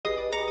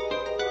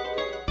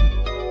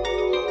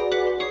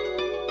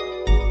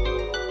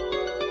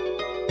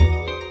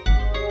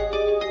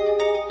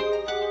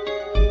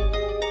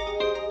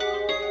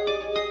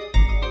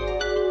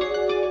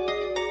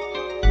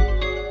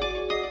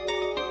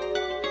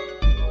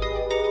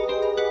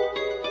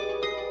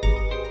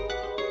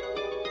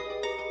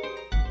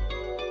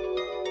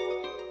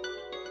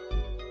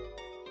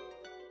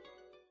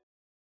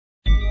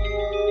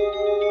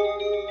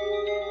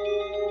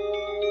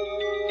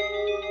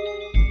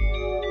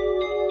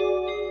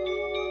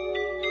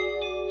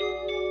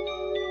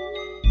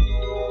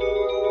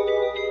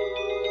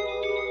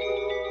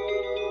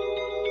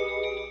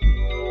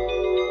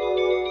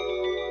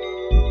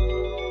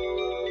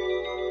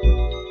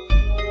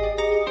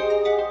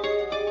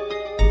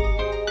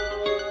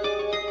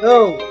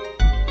Não,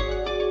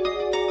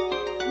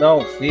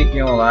 não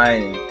fiquem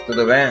online,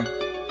 tudo bem?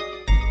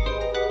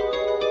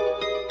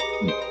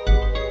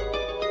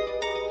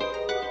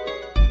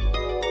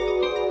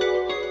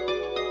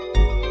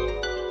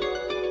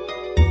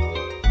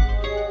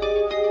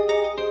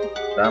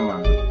 Tá,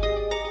 mano.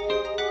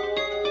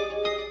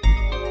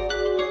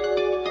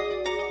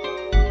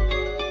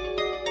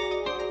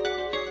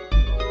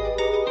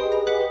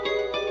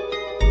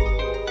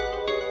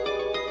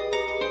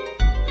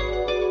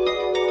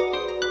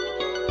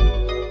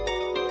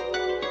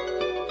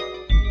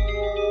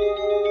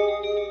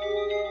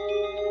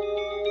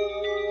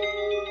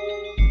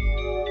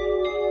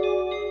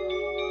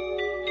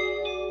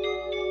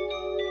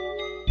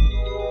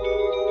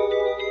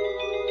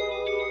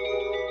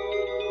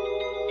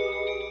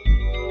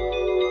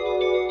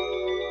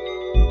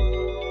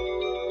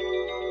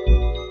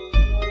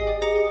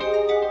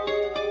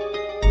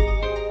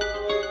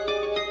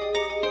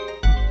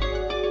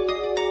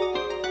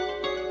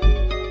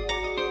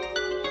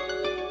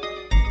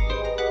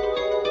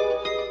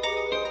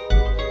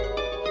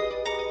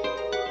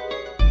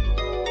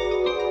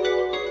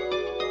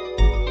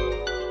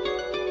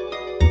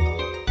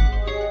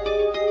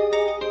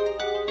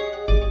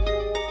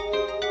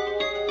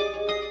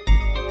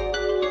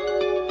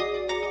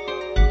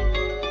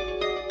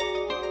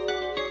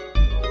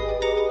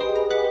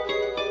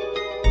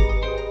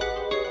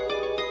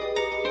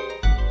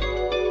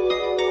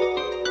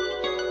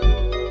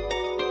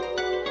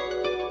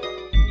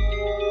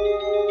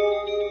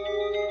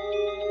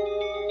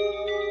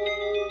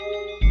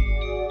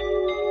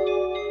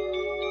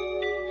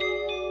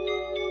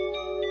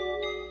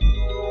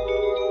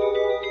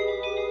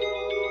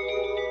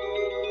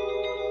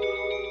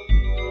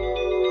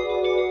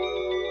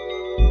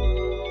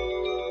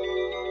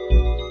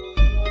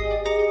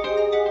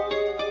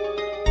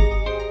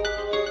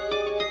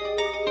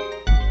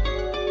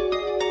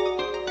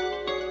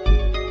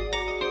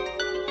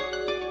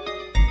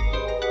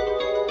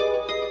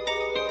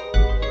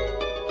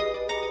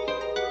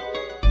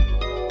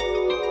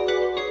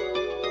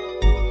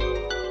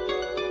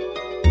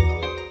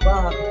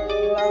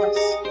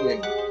 Blaster.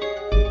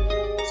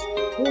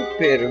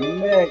 Super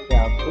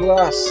Mega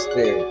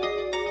Blaster.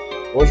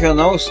 Hoje eu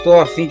não estou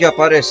a fim de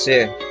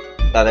aparecer,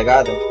 tá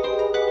ligado?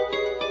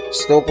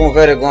 Estou com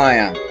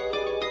vergonha.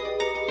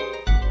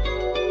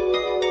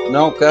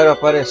 Não quero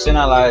aparecer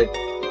na live.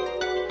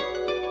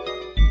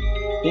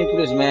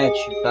 Simplesmente,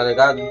 tá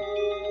ligado?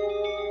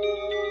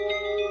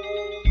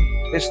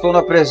 Estou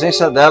na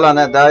presença dela,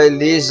 né? Da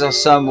Elisa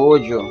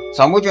Samúdio.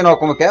 Samúdio não,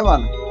 como que é,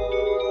 mano?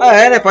 Ah,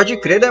 é, né? Pode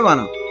crer, né,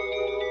 mano?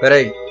 Pera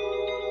aí.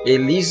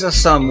 Elisa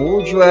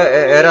Samúdio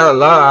era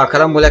lá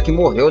aquela mulher que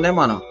morreu, né,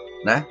 mano?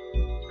 Né?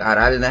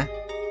 Caralho, né?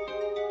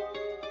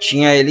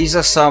 Tinha a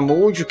Elisa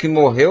Samúdio que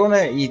morreu,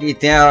 né? E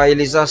tem a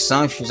Elisa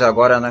Sanches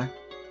agora, né?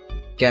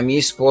 Que é minha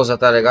esposa,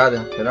 tá ligado?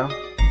 Entendeu?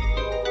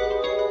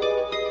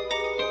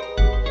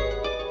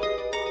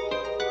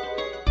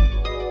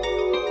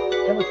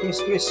 Eu não tinha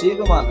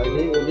esquecido, mano.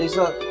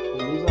 Elisa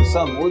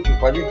Samúdio,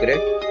 pode crer.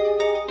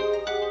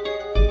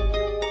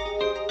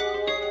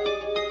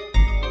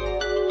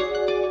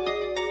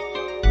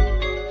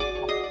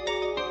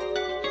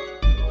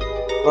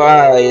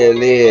 Vai,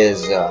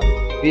 Elisa.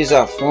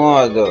 Pisa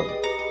fundo.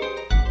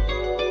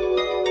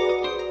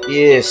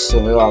 Isso,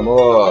 meu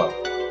amor.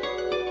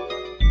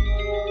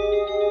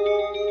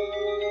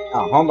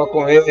 Arromba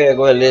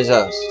comigo,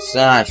 Elisa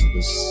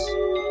Santos.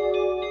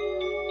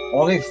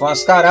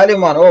 OnlyFans, caralho,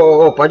 mano.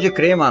 Ô, pode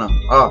crer, mano.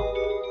 Ó,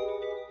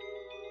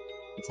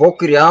 vou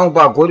criar um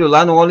bagulho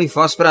lá no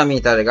OnlyFans pra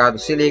mim, tá ligado?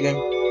 Se liga,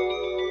 hein?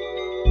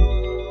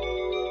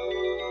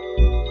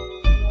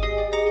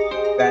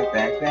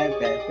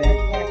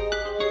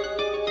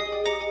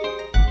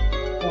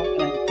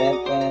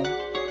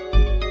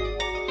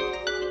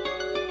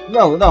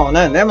 Não, não,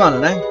 né, mano,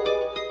 né?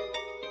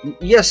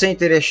 Ia ser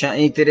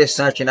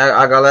interessante, né?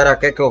 A galera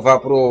quer que eu vá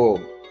pro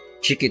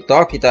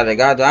TikTok, tá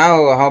ligado? Ah,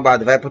 o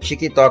arrombado, vai pro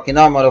TikTok.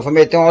 Não, mano, eu vou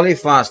meter um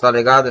OnlyFans, tá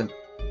ligado?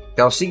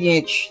 Que é o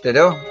seguinte,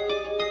 entendeu?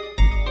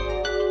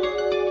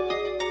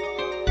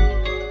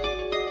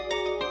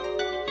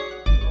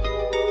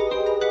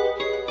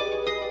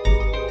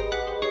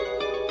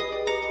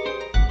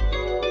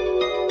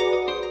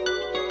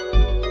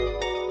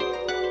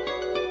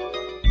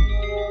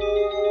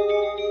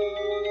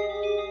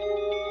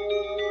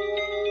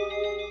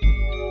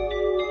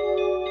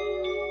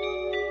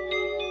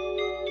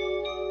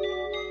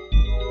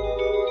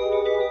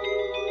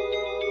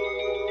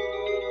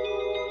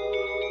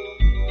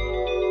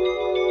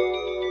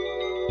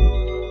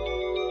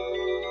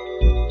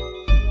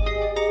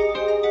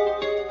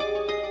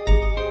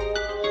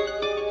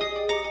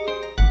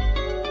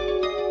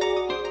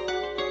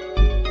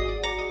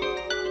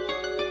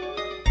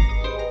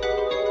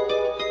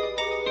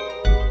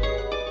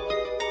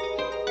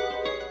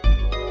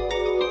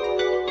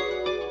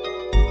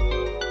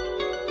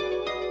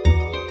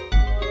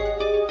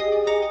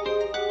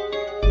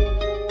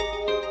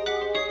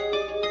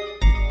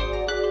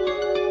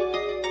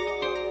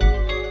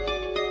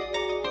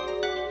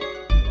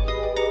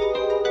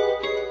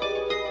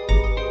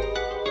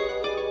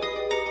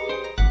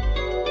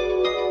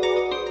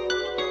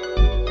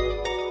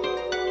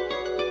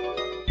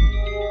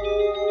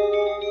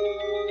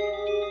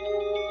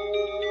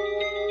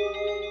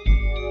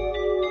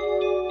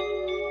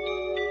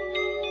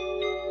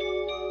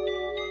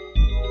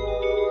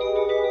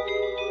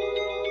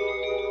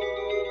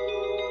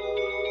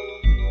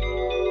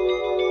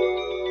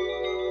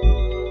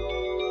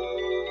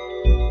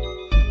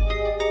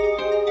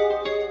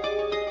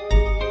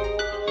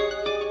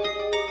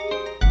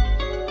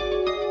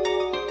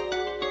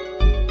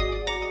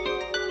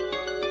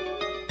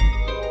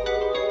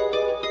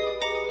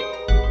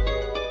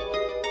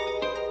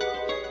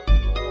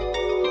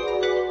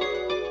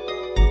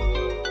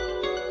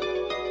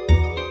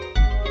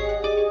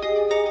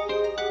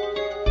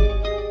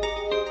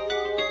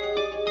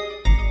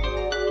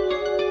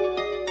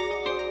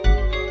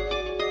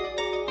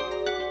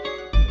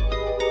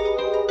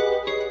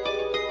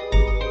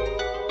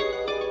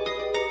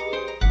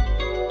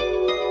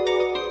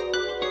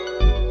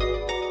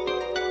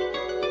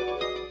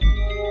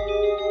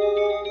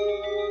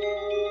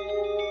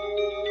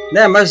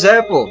 Né, mas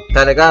é, pô,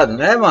 tá ligado?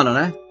 Né, mano,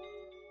 né?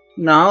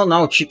 Não,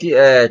 não,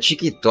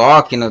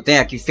 TikTok, não tem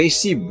aqui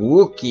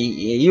Facebook,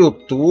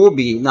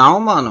 YouTube, não,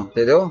 mano,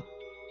 entendeu?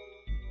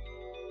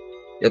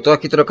 Eu tô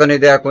aqui trocando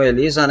ideia com a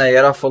Elisa, né? E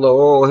ela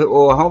falou,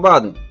 ô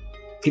arrombado,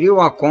 cria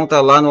uma conta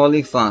lá no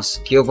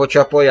OnlyFans, que eu vou te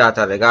apoiar,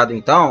 tá ligado?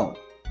 Então,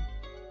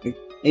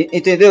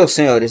 entendeu,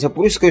 senhores? É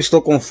por isso que eu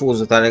estou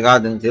confuso, tá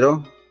ligado?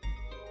 Entendeu?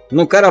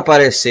 Não quero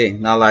aparecer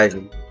na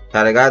live,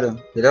 tá ligado?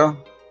 Entendeu?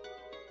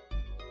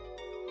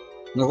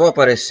 Não vou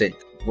aparecer.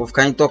 Vou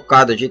ficar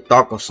intocado de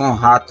toca. Eu sou um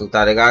rato,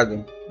 tá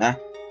ligado? Né?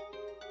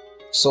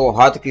 Sou o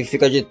rato que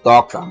fica de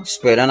toca,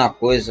 esperando as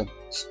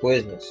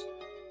coisas.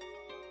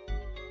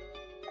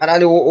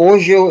 Caralho,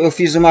 hoje eu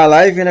fiz uma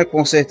live, né?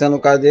 Consertando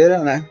cadeira,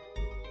 né?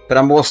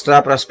 Pra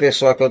mostrar para as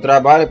pessoas que eu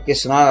trabalho, porque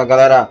senão a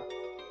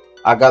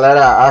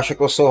galera acha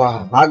que eu sou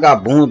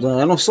vagabundo.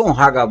 Né? Eu não sou um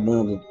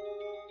vagabundo.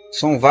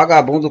 Sou um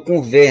vagabundo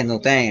com V, não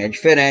tem? É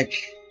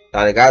diferente,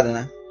 tá ligado,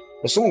 né?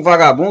 Eu sou um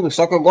vagabundo,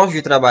 só que eu gosto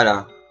de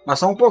trabalhar. Mas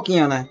só um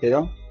pouquinho, né?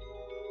 Entendeu?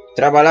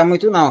 Trabalhar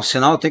muito não,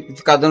 senão eu tenho que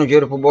ficar dando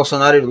dinheiro pro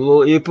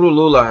Bolsonaro e pro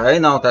Lula. Aí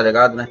não, tá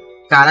ligado, né?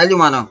 Caralho,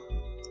 mano.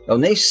 Eu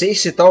nem sei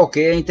se tá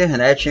ok a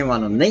internet, hein,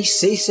 mano. Nem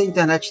sei se a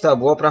internet tá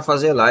boa pra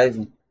fazer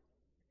live.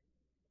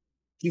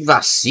 Que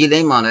vacilo,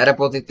 hein, mano. Era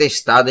pra eu ter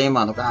testado, hein,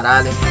 mano.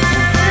 Caralho.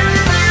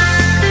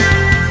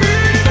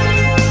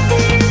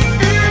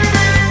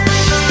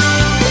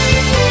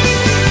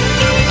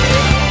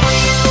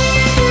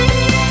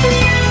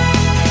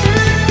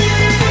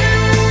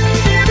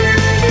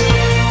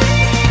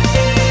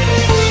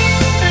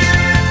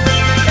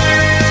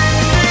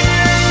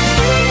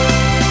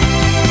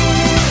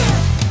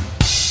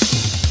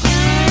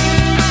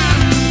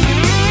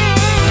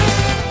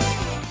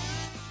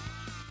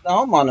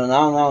 Não, mano,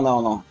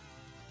 não.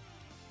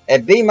 É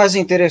bem mais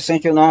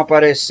interessante eu não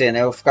aparecer,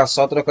 né? Eu ficar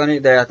só trocando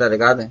ideia, tá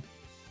ligado?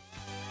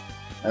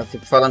 Eu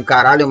fico falando,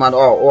 caralho, mano,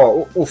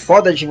 o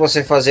foda de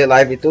você fazer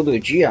live todo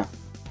dia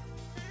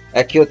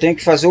é que eu tenho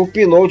que fazer o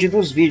upload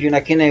dos vídeos,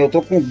 né? Que nem eu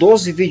tô com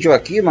 12 vídeos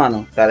aqui,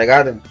 mano, tá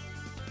ligado?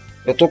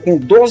 Eu tô com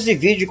 12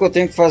 vídeos que eu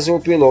tenho que fazer o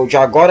upload.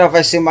 Agora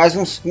vai ser mais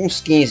uns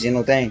 15,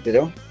 não tem?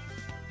 Entendeu?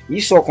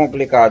 Isso é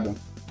complicado.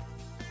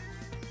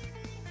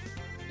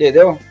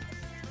 Entendeu?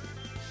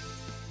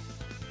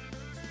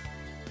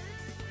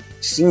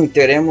 Sim,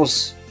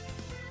 teremos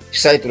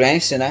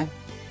Psytrance, né?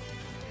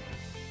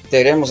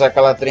 Teremos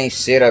aquela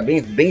trenceira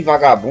bem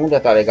vagabunda,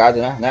 tá ligado,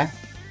 né?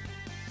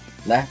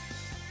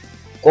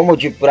 Como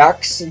de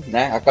praxe,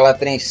 né? Aquela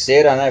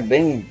trenceira, né?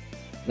 Bem,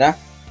 né?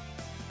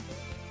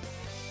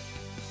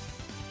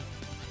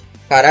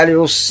 Caralho,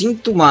 eu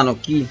sinto, mano,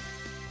 que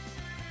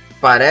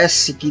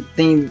parece que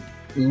tem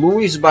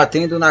luz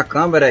batendo na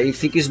câmera e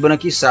fica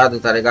esbranquiçado,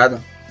 tá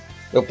ligado?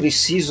 Eu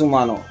preciso,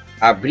 mano,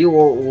 abrir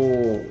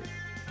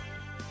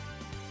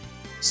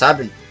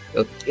sabe?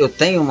 Eu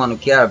tenho, mano,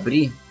 que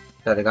abrir,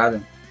 tá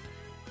ligado?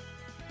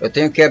 Eu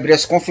tenho que abrir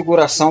as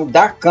configurações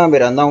da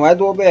câmera, não é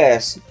do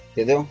OBS,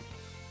 entendeu?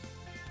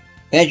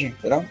 Entende?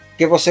 Entendeu?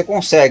 Porque você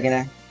consegue,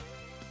 né?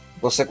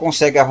 Você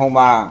consegue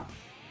arrumar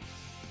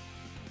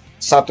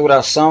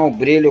saturação,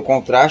 brilho,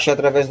 contraste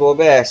através do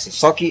OBS.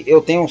 Só que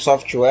eu tenho um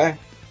software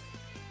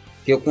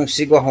que eu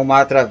consigo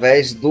arrumar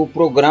através do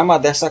programa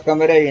dessa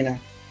câmera aí, né?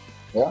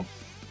 Entendeu?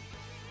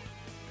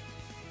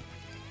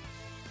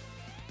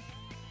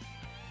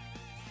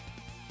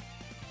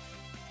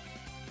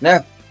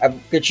 Né?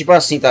 Porque tipo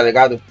assim, tá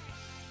ligado?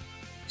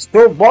 Se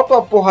eu boto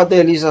a porra da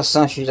Elisa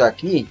Sanches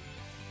aqui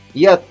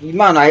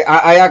mano,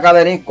 aí a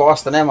galera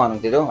encosta, né, mano,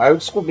 entendeu? Aí eu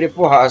descobri,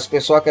 porra, as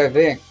pessoas querem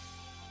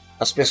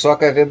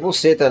ver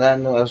buceta, né?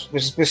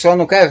 As pessoas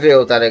não querem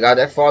ver, tá ligado?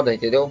 É foda,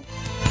 entendeu?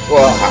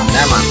 Porra,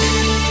 né,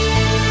 mano?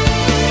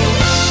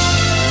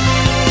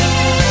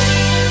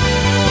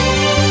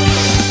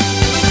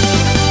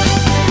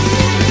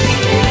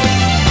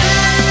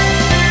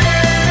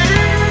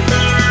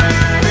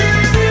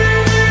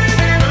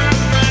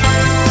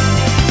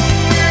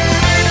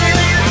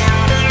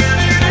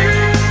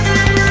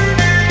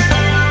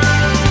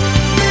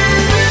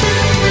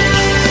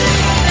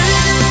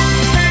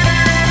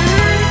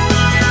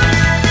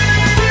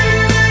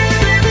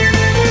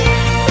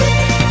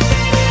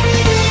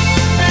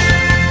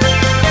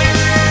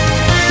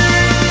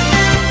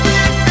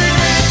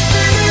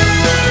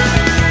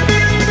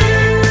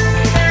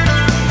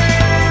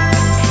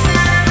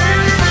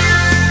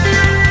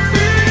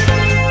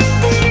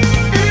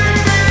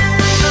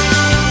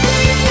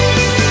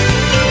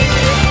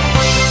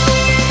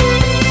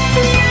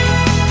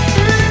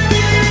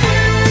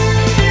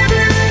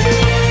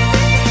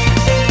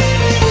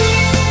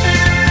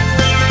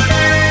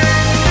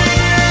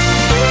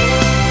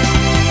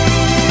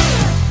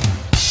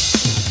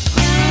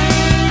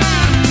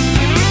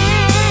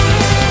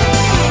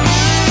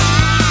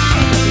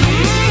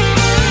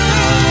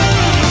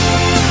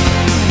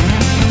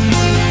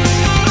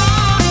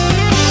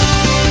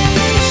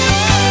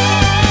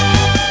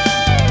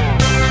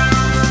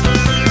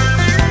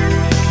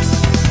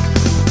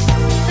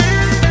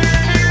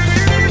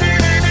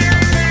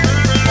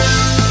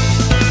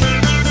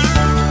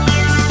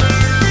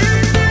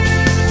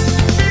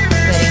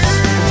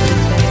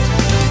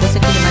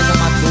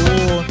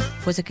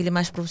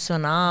 mais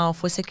profissional,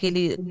 fosse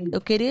aquele...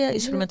 Eu queria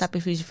experimentar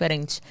perfis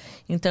diferentes.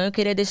 Então, eu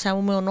queria deixar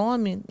o meu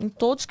nome em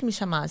todos que me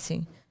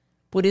chamassem.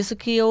 Por isso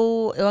que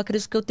eu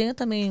acredito que eu tenha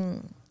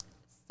também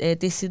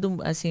ter sido,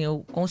 assim,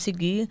 eu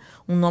consegui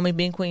um nome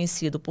bem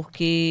conhecido,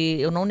 porque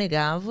eu não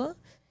negava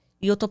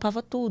e eu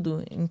topava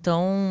tudo.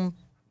 Então,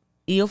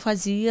 e eu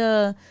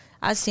fazia,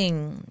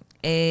 assim,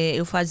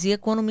 eu fazia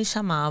quando me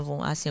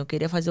chamavam. Assim, eu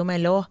queria fazer o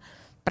melhor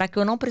para que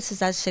eu não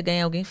precisasse chegar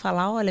em alguém e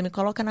falar, olha, me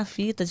coloca na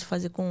fita de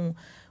fazer com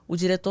o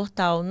diretor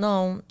tal.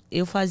 Não,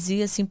 eu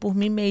fazia assim por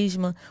mim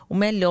mesma, o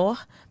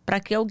melhor para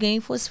que alguém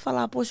fosse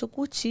falar, poxa, eu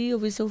curti, eu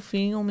vi seu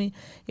filme,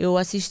 eu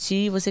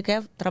assisti, você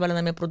quer trabalhar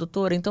na minha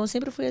produtora? Então eu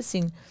sempre fui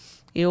assim.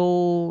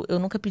 Eu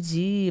nunca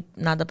pedi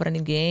nada para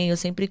ninguém, eu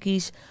sempre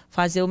quis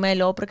fazer o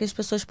melhor para que as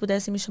pessoas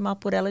pudessem me chamar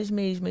por elas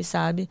mesmas,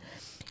 sabe?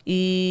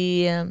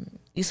 E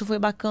isso foi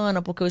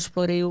bacana, porque eu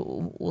explorei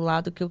o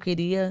lado que eu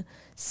queria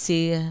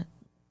ser,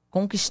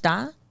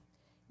 conquistar,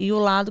 e o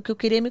lado que eu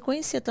queria me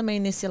conhecer também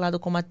nesse lado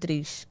como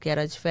atriz, que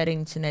era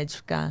diferente, né? De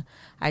ficar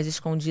às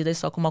escondidas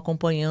só como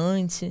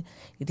acompanhante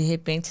e de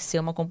repente ser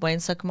uma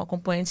acompanhante, só que uma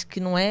acompanhante que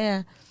não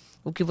é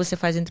o que você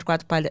faz entre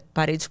quatro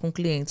paredes com o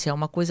cliente. É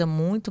uma coisa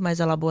muito mais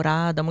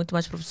elaborada, muito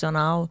mais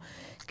profissional,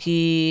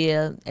 que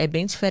é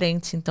bem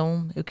diferente.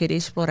 Então, eu queria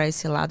explorar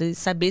esse lado e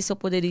saber se eu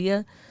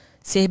poderia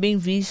ser bem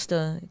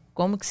vista,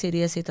 como que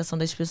seria a aceitação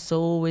das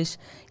pessoas,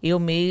 eu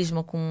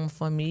mesma com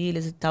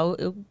famílias e tal.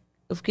 Eu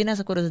fiquei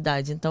nessa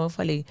curiosidade, então eu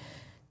falei,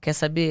 quer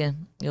saber?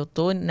 Eu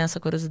tô nessa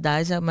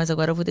curiosidade, mas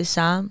agora eu vou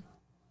deixar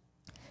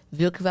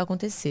ver o que vai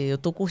acontecer. Eu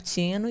tô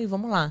curtindo e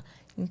vamos lá.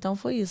 Então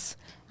foi isso.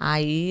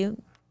 Aí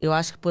eu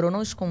acho que por eu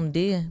não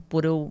esconder,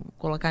 por eu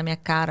colocar minha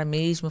cara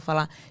mesmo,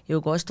 falar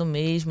eu gosto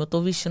mesmo, eu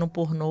tô vestindo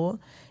pornô,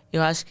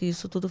 eu acho que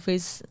isso tudo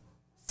fez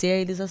ser a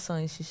Elisa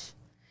Sanches.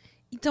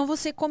 Então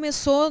você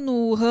começou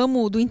no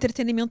ramo do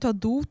entretenimento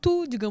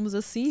adulto, digamos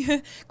assim,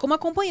 como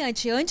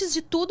acompanhante. Antes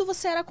de tudo,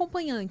 você era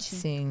acompanhante.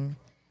 Sim.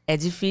 É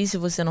difícil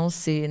você não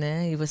ser,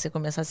 né? E você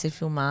começar a ser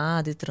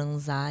filmado e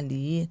transar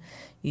ali,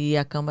 e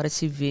a câmera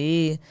te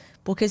ver.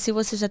 Porque se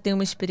você já tem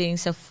uma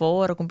experiência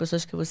fora, com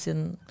pessoas que você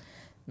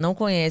não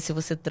conhece,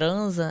 você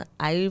transa,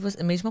 aí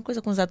a mesma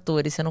coisa com os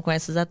atores. Você não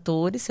conhece os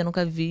atores, você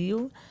nunca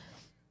viu.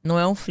 Não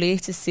é um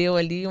flerte seu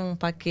ali, um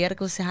paquera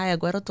que você, ai,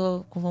 agora eu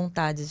tô com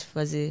vontade de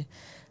fazer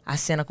a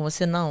cena com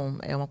você. Não,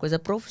 é uma coisa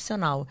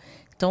profissional.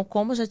 Então,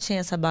 como eu já tinha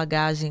essa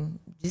bagagem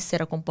de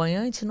ser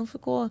acompanhante, não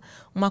ficou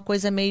uma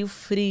coisa meio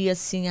fria,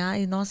 assim,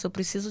 ai, nossa, eu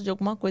preciso de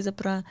alguma coisa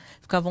para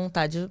ficar à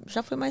vontade.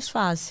 Já foi mais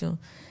fácil.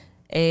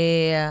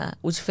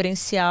 O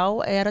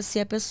diferencial era se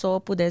a pessoa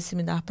pudesse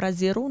me dar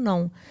prazer ou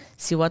não.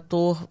 Se o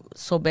ator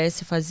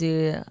soubesse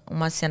fazer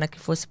uma cena que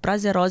fosse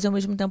prazerosa e ao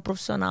mesmo tempo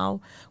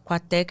profissional, com a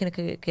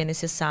técnica que é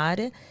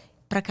necessária,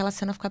 para aquela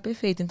cena ficar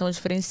perfeita. Então o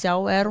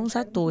diferencial eram os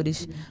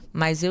atores.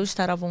 Mas eu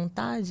estar à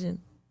vontade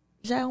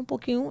já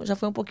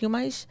foi um pouquinho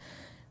mais.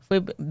 Foi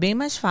bem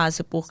mais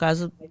fácil, por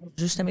causa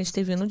justamente de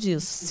ter vindo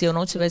disso. Se eu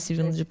não tivesse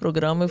vindo de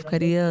programa, eu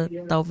ficaria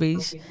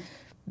talvez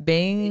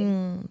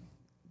bem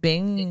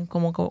bem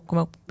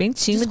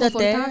tímida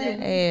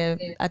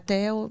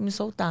até eu me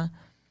soltar.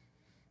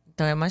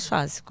 Então é mais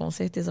fácil, com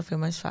certeza foi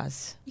mais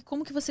fácil. E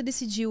como que você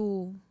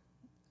decidiu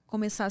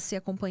começar a ser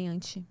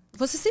acompanhante?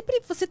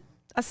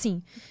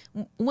 Assim,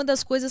 uma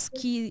das coisas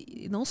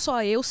que não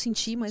só eu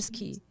senti, mas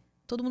que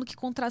todo mundo que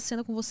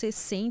contracena com você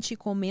sente e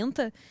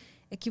comenta,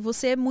 é que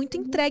você é muito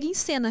entregue em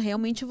cena.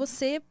 Realmente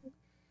você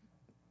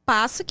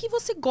passa que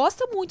você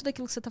gosta muito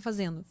daquilo que você tá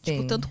fazendo. Sim.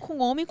 Tipo, tanto com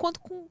homem quanto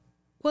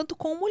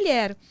com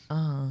mulher.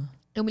 Uhum.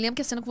 Eu me lembro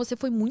que a cena com você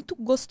foi muito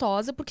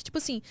gostosa, porque, tipo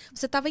assim,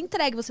 você tava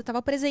entregue, você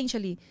tava presente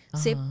ali.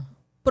 Você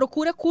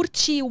procura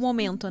curtir o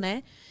momento,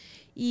 né?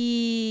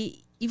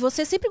 E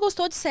você sempre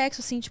gostou de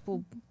sexo, assim,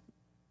 tipo...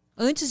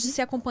 Antes de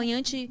ser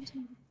acompanhante,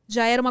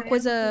 já era uma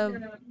coisa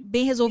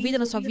bem resolvida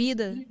na sua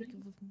vida?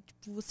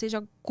 Tipo, você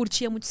já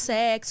curtia muito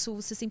sexo?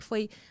 Você sempre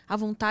foi à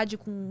vontade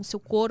com o seu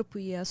corpo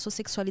e a sua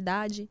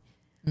sexualidade?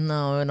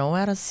 Não, eu não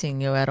era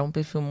assim. Eu era um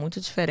perfil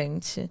muito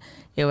diferente.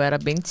 Eu era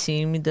bem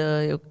tímida.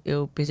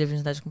 Eu perdi a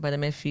virgindade com o pai da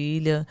minha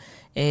filha.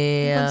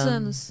 Com quantos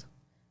anos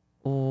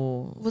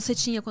O... você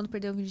tinha quando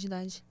perdeu a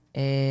virgindade?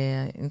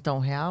 Então,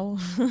 real?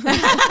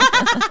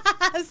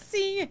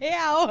 Sim,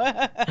 real.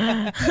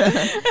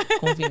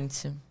 Com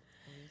 20 anos.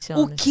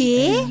 O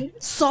quê?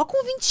 Só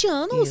com 20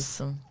 anos?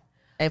 Isso.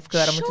 É porque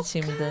eu era muito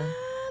tímida.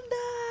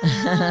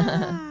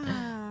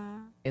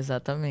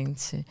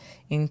 Exatamente.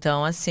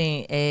 Então,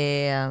 assim,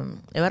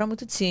 eu era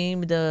muito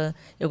tímida,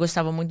 eu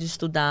gostava muito de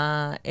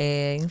estudar,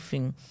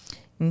 enfim.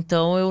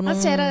 Então, eu não...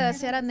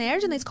 Você era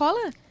nerd na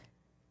escola?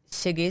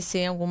 Cheguei a ser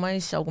em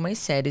algumas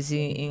séries, e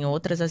em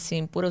outras,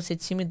 assim, por eu ser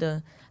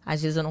tímida, às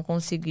vezes eu não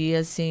conseguia,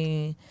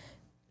 assim,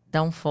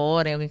 dar um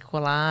fora em alguém que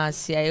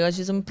colasse. Aí, às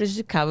vezes, eu me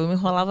prejudicava. Eu me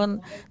enrolava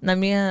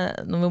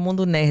no meu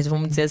mundo nerd,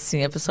 vamos dizer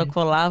assim. A pessoa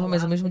colava,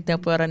 mas ao mesmo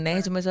tempo eu era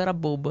nerd, mas eu era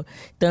boba.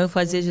 Então, eu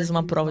fazia, às vezes,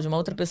 uma prova de uma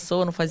outra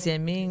pessoa, não fazia a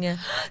minha.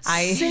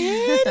 Aí...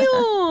 Sério?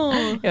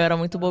 Eu era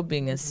muito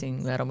bobinha, assim.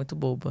 Eu era muito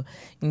boba.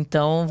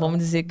 Então, vamos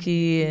dizer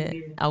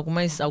que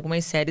algumas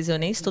séries eu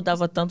nem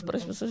estudava tanto para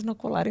as pessoas não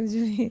colarem de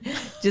mim.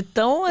 De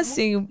tão,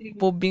 assim,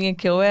 bobinha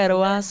que eu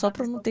era. Só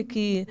para não ter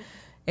que...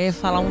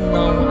 falar um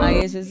não.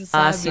 Aí, às vezes,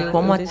 sabe, Assim,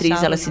 como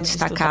atriz, elas se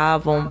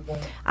destacavam.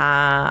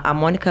 A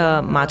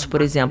Mônica Matos,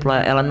 por exemplo,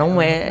 ela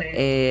não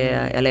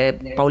ela é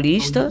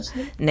paulista,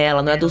 né?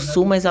 Ela não é do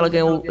Sul, mas ela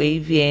ganhou o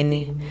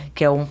AVN,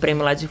 que é um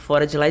prêmio lá de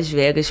fora de Las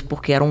Vegas,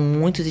 porque eram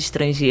muitos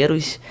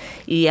estrangeiros,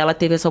 e ela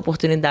teve essa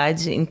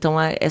oportunidade, então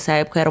essa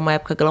época era uma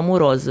época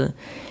glamurosa.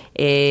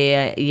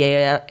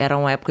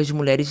 Eram épocas de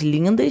mulheres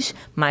lindas,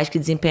 mas que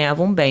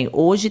desempenhavam bem.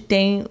 Hoje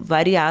tem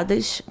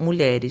variadas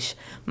mulheres,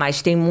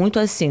 mas tem muito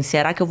assim,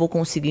 será que eu vou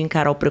conseguir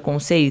encarar o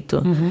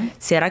preconceito?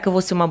 Será que eu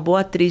vou ser uma boa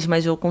atriz,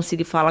 mas eu vou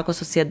conseguir falar com a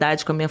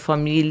sociedade, com a minha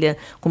família,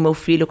 com meu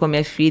filho, com a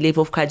minha filha, e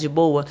vou ficar de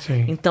boa?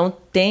 Sim. Então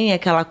tem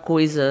aquela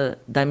coisa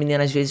da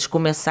menina, às vezes,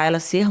 começar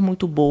ela ser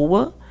muito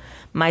boa,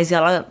 mas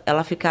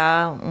ela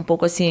ficar um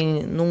pouco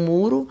assim, no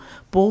muro,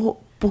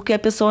 porque a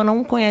pessoa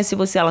não conhece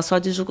você, ela só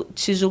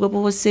te julga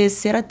por você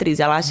ser atriz.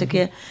 Ela acha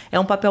que é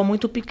um papel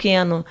muito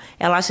pequeno,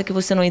 ela acha que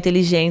você não é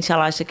inteligente,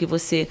 ela acha que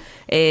você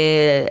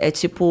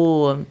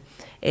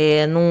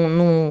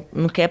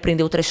não quer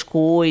aprender outras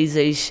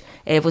coisas,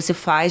 você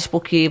faz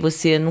porque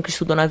você nunca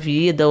estudou na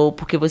vida, ou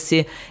porque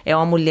você é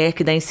uma mulher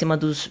que dá em cima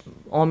dos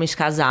homens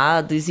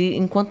casados, e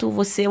enquanto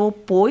você é o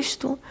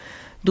oposto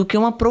do que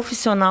uma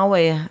profissional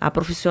é. A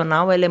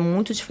profissional, ela é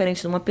muito diferente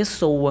de uma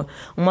pessoa.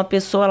 Uma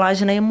pessoa, ela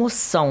age na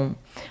emoção.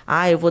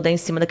 Eu vou dar em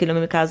cima daquele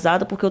homem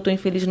casado porque eu estou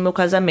infeliz no meu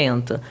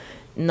casamento.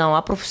 Não,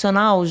 a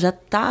profissional já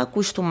está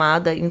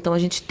acostumada, então a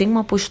gente tem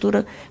uma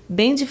postura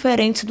bem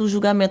diferente do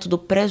julgamento, do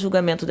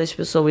pré-julgamento das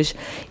pessoas.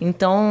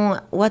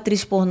 Então, o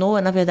atriz pornô,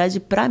 na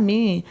verdade, para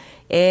mim,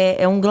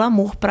 é um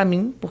glamour para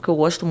mim, porque eu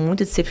gosto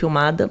muito de ser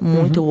filmada,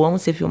 muito, eu amo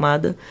ser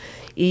filmada.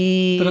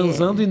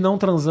 Transando e não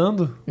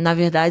transando? Na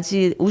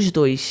verdade, os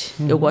dois.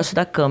 Eu gosto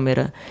da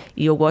câmera.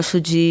 E eu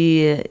gosto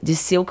de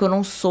ser o que eu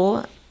não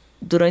sou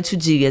durante o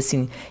dia,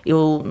 assim.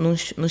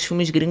 Nos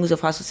filmes gringos, eu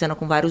faço cena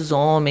com vários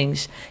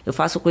homens. Eu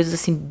faço coisas,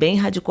 assim, bem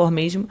hardcore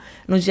mesmo.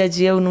 No dia a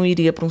dia, eu não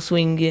iria para um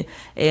swing.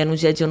 No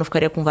dia a dia, eu não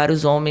ficaria com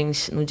vários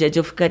homens. No dia a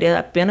dia, eu ficaria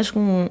apenas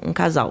com um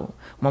casal.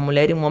 Uma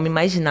mulher e um homem,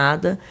 mais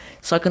nada.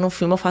 Só que no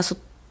filme, eu faço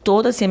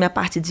toda assim, a minha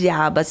parte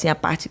diaba, assim, a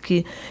parte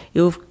que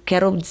eu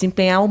quero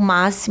desempenhar ao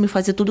máximo e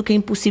fazer tudo que é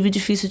impossível e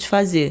difícil de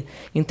fazer.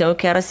 Então eu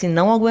quero assim,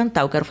 não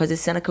aguentar, eu quero fazer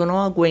cena que eu não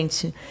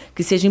aguente,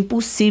 que seja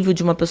impossível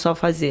de uma pessoa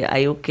fazer.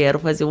 Aí eu quero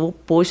fazer o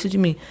oposto de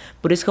mim.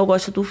 Por isso que eu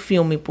gosto do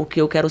filme, porque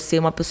eu quero ser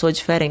uma pessoa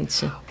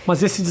diferente.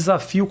 Mas esse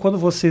desafio, quando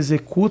você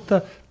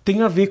executa,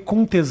 tem a ver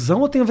com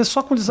tesão ou tem a ver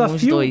só com desafio?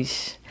 Com os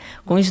dois.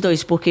 Com os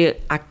dois, porque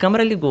a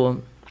câmera ligou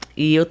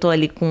e eu tô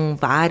ali com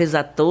vários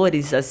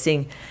atores,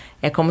 assim...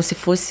 É como se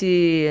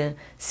fosse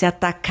ser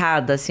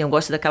atacada, assim. Eu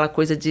gosto daquela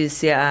coisa de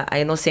ser a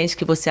inocente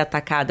que você é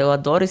atacada. Eu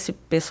adoro esse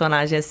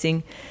personagem,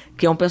 assim,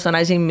 que é um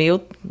personagem meu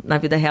na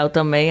vida real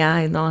também.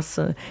 Ai,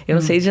 nossa, eu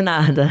não sei de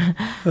nada.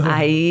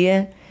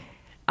 Aí,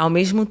 ao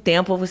mesmo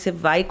tempo, você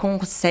vai e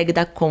consegue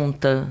dar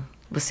conta.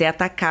 Você é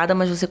atacada,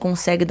 mas você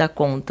consegue dar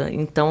conta.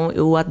 Então,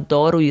 eu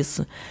adoro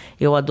isso.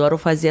 Eu adoro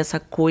fazer essa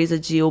coisa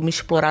de eu me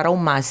explorar ao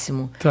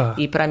máximo. Tá.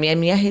 E pra mim é a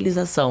minha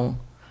realização.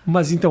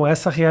 Mas então,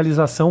 essa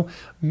realização,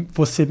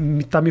 você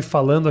está me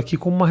falando aqui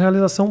como uma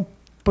realização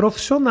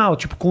profissional,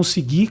 tipo,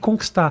 conseguir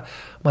conquistar.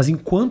 Mas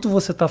enquanto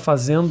você está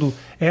fazendo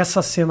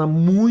essa cena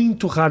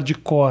muito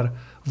hardcore,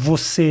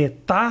 você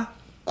tá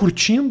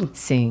curtindo?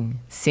 Sim,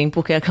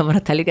 porque a câmera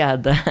tá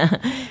ligada.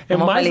 É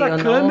mais a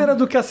câmera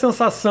do que a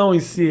sensação em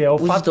si, é o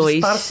fato de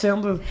estar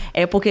sendo...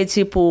 É porque,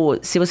 tipo,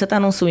 se você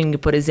tá num swing,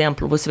 por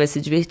exemplo, você vai se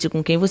divertir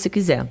com quem você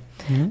quiser.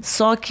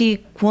 Só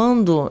que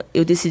quando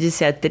eu decidi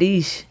ser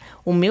atriz...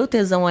 O meu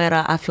tesão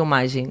era a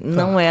filmagem,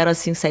 não era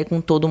assim sair com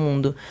todo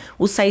mundo.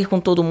 O sair com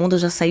todo mundo eu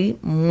já saí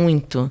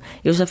muito.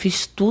 Eu já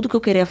fiz tudo que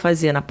eu queria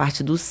fazer na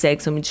parte do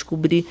sexo, eu me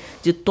descobri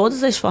de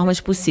todas as formas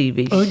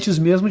possíveis. Antes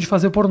mesmo de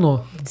fazer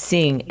pornô.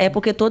 Sim, é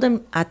porque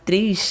toda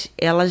atriz,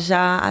 ela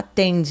já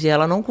atende,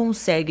 ela não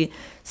consegue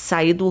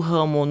sair do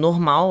ramo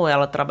normal,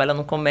 ela trabalha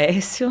no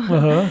comércio.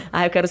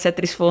 Eu quero ser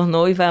atriz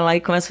pornô e vai lá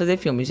e começa a fazer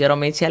filme.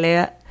 Geralmente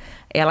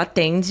ela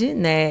atende,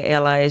 né?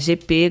 Ela é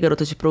GP,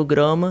 garota de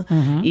programa,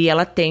 e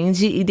ela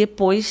atende e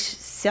depois,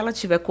 se ela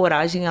tiver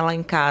coragem, ela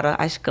encara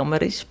as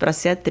câmeras para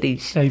ser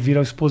atriz. Aí vira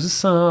a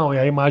exposição, e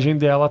a imagem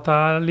dela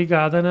tá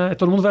ligada, né?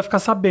 Todo mundo vai ficar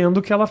sabendo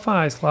o que ela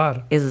faz,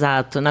 claro.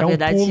 Exato, na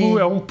verdade...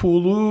 É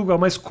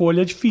uma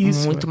escolha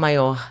difícil. Muito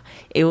maior.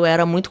 Eu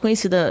era muito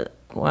conhecida,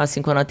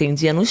 assim, quando eu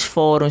atendia nos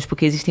fóruns,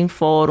 porque existem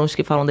fóruns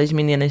que falam das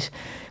meninas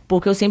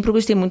Porque eu sempre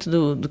gostei muito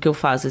do que eu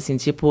faço, assim.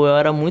 Tipo, eu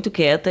era muito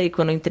quieta e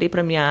quando eu entrei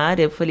pra minha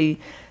área, eu falei...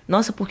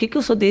 Nossa, por que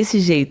eu sou desse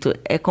jeito?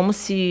 É como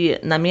se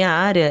na minha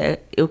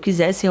área eu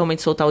quisesse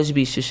realmente soltar os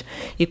bichos.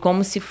 E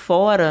como se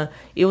fora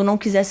eu não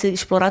quisesse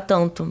explorar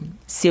tanto.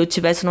 Se eu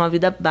tivesse numa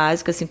vida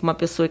básica, assim, com uma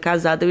pessoa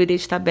casada, eu iria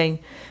estar bem.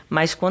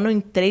 Mas quando eu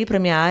entrei para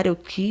minha área, eu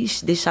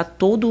quis deixar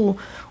todo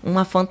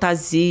uma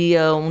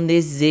fantasia, um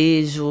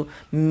desejo,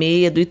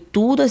 medo e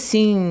tudo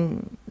assim...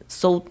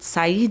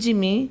 sair de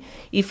mim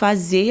e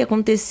fazer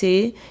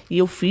acontecer. E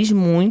eu fiz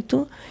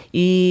muito.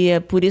 E é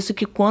por isso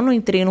que quando eu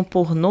entrei no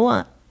pornô...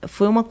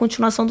 foi uma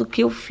continuação do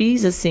que eu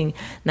fiz, assim,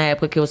 na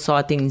época que eu só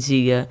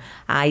atendia.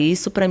 Aí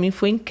isso pra mim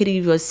foi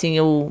incrível, assim,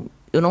 eu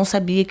não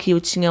sabia que eu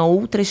tinha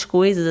outras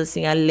coisas,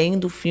 assim, além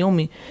do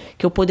filme,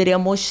 que eu poderia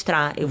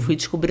mostrar. Eu fui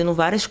descobrindo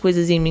várias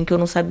coisas em mim que eu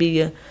não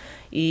sabia.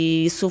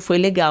 E isso foi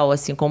legal,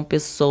 assim, como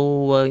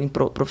pessoa,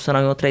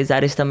 profissional em outras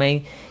áreas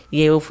também. E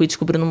aí eu fui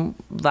descobrindo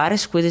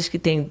várias coisas que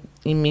tem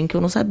em mim que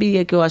eu não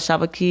sabia, que eu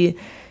achava que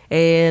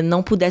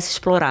não pudesse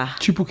explorar.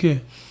 Tipo o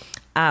quê?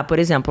 Ah, por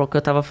exemplo, o que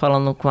eu tava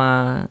falando com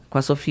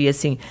a Sofia,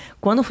 assim,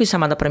 quando eu fui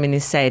chamada pra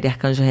minissérie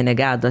Arcanjo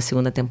Renegado, a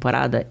 2ª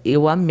temporada,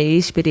 eu amei a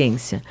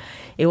experiência.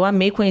 Eu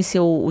amei conhecer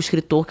o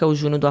escritor, que é o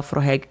Júnior do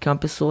Afro-Reg, que é uma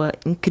pessoa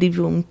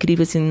incrível,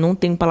 incrível, assim, não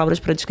tenho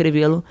palavras pra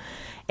descrevê-lo.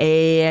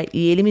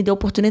 E ele me deu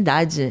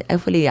oportunidade. Aí eu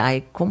falei,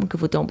 ai, como que eu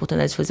vou ter uma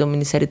oportunidade de fazer uma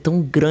minissérie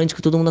tão grande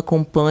que todo mundo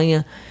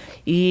acompanha?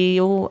 E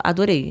eu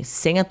adorei,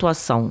 sem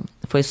atuação.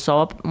 Foi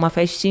só uma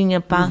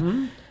festinha, pá.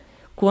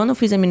 Quando eu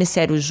fiz a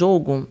minissérie O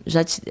Jogo,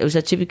 eu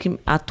já tive que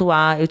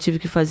atuar, eu tive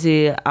que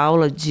fazer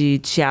aula de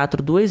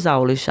teatro, 2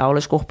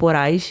 aulas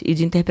corporais e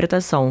de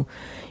interpretação.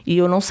 E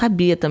eu não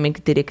sabia também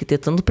que teria que ter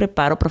tanto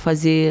preparo para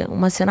fazer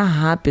uma cena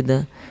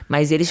rápida.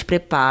 Mas eles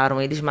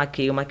preparam, eles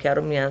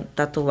maquiaram minha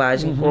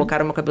tatuagem,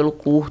 colocaram meu cabelo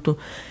curto,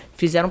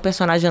 fizeram um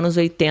personagem anos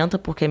 80,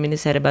 porque a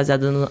minissérie é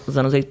baseada nos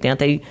anos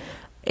 80, e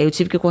eu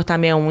tive que cortar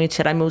minha unha,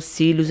 tirar meus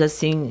cílios,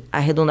 assim,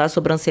 arredondar a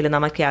sobrancelha na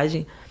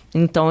maquiagem.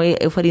 Então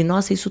eu falei,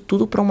 nossa, isso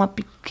tudo para uma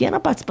pequena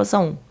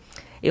participação.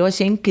 Eu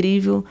achei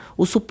incrível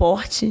o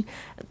suporte,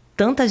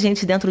 tanta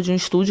gente dentro de um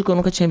estúdio que eu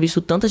nunca tinha visto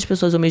tantas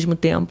pessoas ao mesmo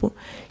tempo.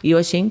 E eu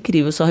achei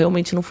incrível. Eu só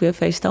realmente não fui à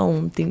festa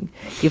ontem,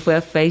 que foi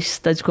a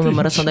festa de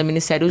comemoração da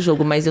minissérie O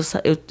Jogo. Mas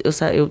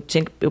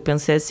eu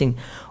pensei assim,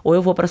 ou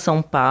eu vou para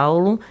São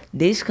Paulo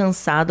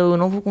descansada, ou eu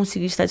não vou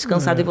conseguir estar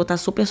descansada e vou estar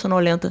super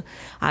sonolenta.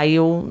 Aí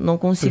eu não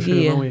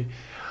conseguia.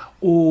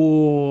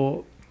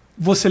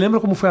 Você lembra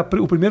como foi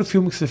o primeiro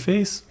filme que você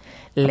fez?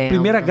 Lembro. A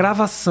primeira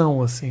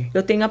gravação, assim.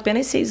 Eu tenho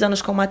apenas 6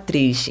 anos como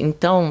atriz,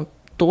 então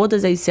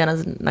todas as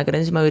cenas, na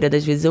grande maioria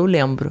das vezes, eu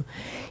lembro.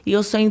 E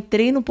eu só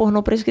entrei no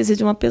pornô pra esquecer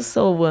de uma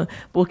pessoa,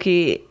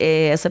 porque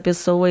essa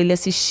pessoa, ele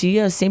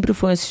assistia, sempre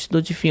foi um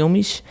assistidor de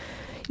filmes,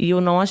 e eu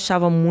não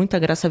achava muita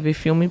graça ver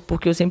filme,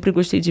 porque eu sempre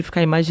gostei de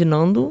ficar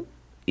imaginando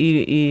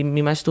e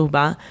me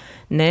masturbar,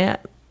 né?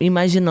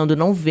 Imaginando,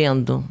 não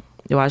vendo.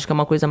 Eu acho que é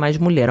uma coisa mais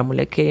mulher. A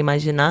mulher quer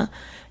imaginar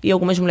e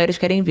algumas mulheres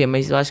querem ver,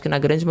 mas eu acho que na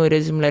grande maioria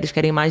das mulheres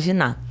querem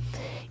imaginar.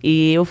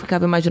 E eu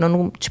ficava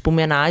imaginando, tipo,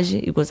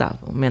 homenagem e gozava.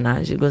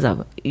 Homenagem e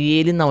gozava. E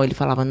ele não, ele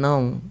falava,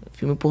 não,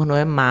 filme pornô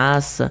é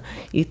massa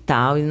e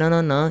tal, e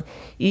nananã.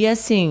 E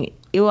assim,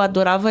 eu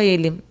adorava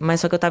ele,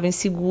 mas só que eu tava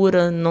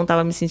insegura, não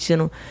tava me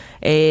sentindo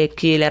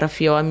que ele era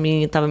fiel a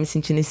mim, tava me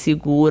sentindo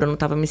insegura, não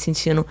tava me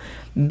sentindo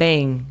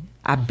bem.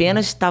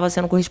 Apenas estava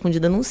sendo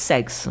correspondida no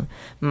sexo.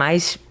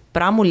 Mas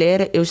pra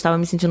mulher, eu estava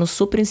me sentindo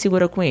super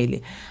insegura com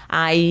ele.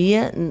 Aí,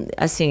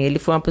 assim, ele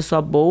foi uma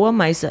pessoa boa,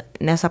 mas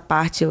nessa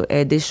parte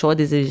deixou a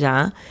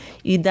desejar.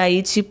 E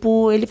daí,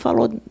 tipo, ele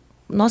falou,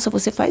 nossa,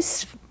 você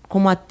faz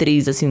como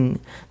atriz, assim,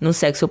 no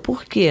sexo.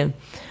 Por quê?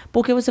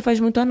 Porque você faz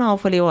muito anal. Eu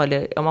falei,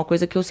 olha, é uma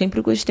coisa que eu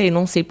sempre gostei.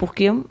 Não sei por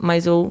quê,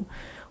 mas eu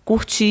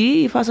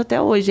curti e faço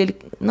até hoje. Ele,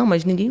 não,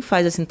 mas ninguém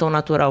faz assim tão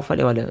natural. Eu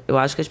falei, olha, eu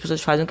acho que as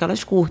pessoas fazem o que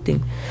elas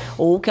curtem.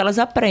 Ou o que elas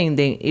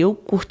aprendem. Eu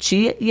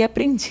curti e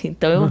aprendi.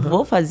 Então eu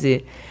vou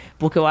fazer.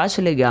 Porque eu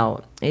acho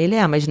legal. Ele,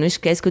 mas não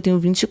esquece que eu tenho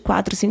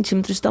 24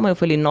 centímetros de tamanho. Eu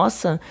falei,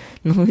 nossa,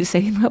 isso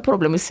aí não é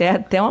problema. Isso é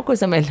até uma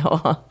coisa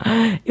melhor.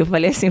 Eu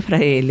falei assim pra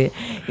ele.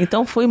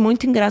 Então foi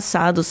muito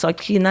engraçado. Só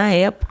que na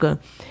época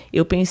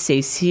eu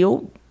pensei, se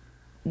eu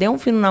der um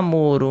fim no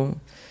namoro,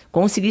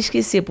 consegui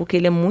esquecer, porque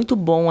ele é muito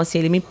bom, assim,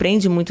 ele me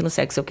prende muito no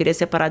sexo. Eu queria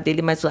separar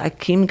dele, mas a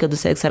química do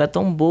sexo era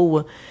tão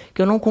boa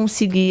que eu não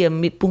conseguia.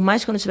 Por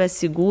mais que eu não estivesse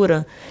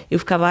segura, eu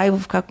ficava, eu vou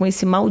ficar com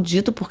esse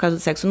maldito por causa do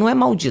sexo. Não é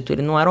maldito,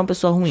 ele não era uma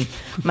pessoa ruim,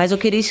 mas eu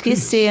queria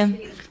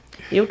esquecer.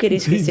 Eu queria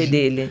esquecer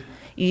dele.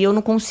 E eu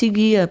não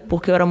conseguia,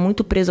 porque eu era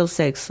muito presa ao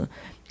sexo.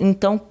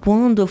 Então,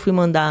 quando eu fui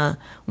mandar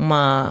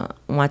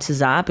um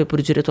WhatsApp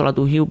pro diretor lá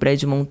do Rio,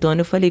 Brad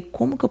Montana, eu falei,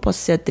 como que eu posso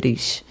ser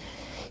atriz?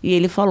 E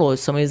ele falou,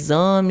 são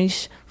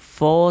exames,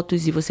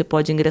 fotos e você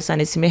pode ingressar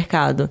nesse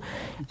mercado.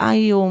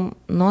 Aí eu,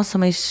 nossa,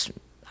 mas...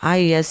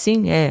 Aí é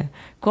assim? É.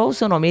 Qual o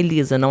seu nome?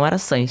 Elisa, não era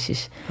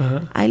Sanches.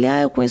 Aí ele,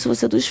 eu conheço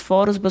você dos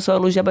fóruns, o pessoal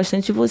elogia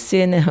bastante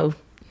você, né? Eu,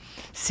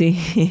 sim.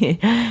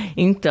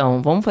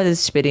 Então, vamos fazer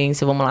essa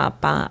experiência, vamos lá,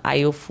 pá.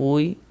 Aí eu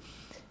fui,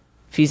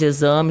 fiz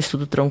exames,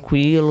 tudo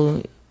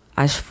tranquilo,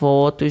 as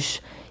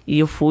fotos. E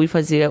eu fui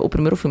fazer o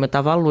primeiro filme. Eu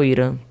tava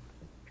loira.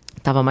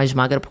 Tava mais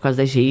magra por causa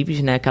das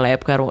raves, né? Naquela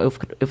época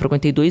eu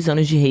frequentei 2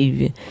 anos de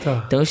rave.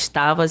 Tá. Então eu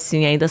estava,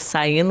 assim, ainda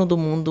saindo do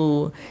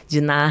mundo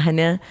de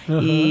Nárnia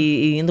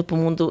e indo pro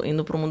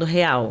mundo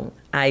real.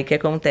 Aí o que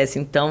acontece?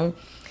 Então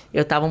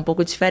eu tava um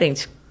pouco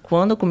diferente.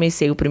 Quando eu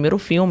comecei o primeiro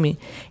filme,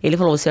 ele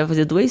falou: você vai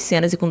fazer 2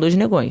 cenas e com 2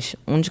 negões,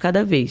 um de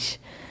cada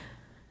vez.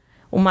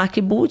 O Mark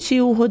Butt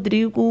e o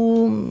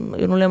Rodrigo,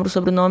 eu não lembro o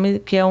sobrenome,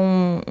 que é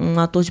um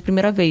ator de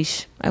primeira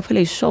vez. Aí eu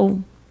falei: show.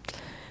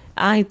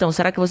 Ah, então,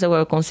 será que você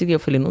vai conseguir? Eu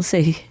falei: não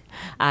sei.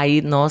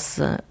 Aí,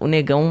 nossa, o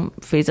negão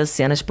fez as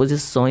cenas, as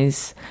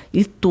posições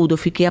e tudo. Eu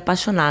fiquei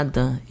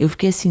apaixonada. Eu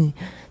fiquei assim,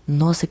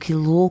 nossa, que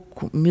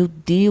louco, meu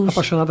Deus.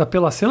 Apaixonada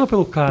pela cena ou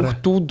pelo cara? Por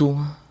tudo.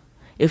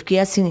 Eu fiquei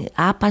assim,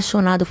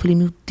 apaixonada. Eu falei: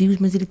 meu Deus,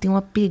 mas ele tem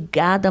uma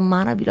pegada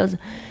maravilhosa.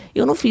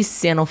 Eu não fiz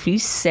cena, eu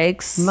fiz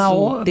sexo,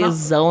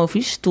 tesão, eu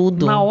fiz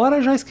tudo. Na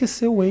hora já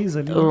esqueceu o ex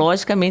ali. Né?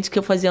 Logicamente que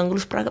eu fazia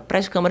ângulos para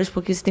as câmeras,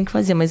 porque você tem que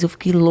fazer. Mas eu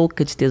fiquei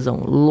louca de tesão,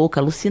 louca,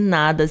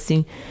 alucinada,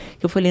 assim.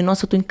 Eu falei: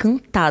 nossa, eu tô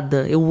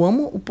encantada. Eu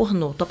amo o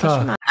pornô, tô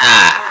apaixonada.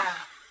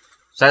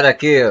 Sai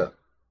daqui, ó.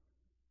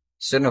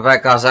 Você não vai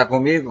casar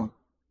comigo?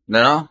 Não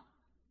é não?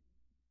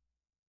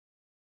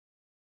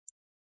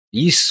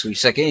 Isso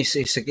aqui,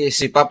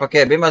 esse papo aqui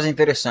é bem mais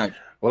interessante.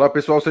 Olá,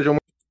 pessoal, sejam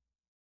muito...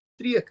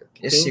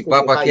 Esse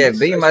papo aqui é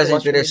bem mais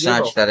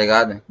interessante, tá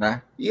ligado?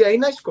 Né? E aí,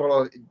 na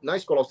escola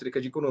austríaca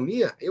de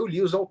economia, eu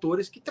li os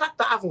autores que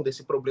tratavam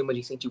desse problema de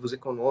incentivos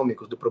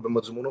econômicos, do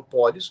problema dos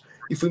monopólios,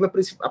 e fui me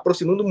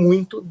aproximando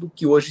muito do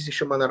que hoje se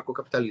chama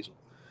anarcocapitalismo.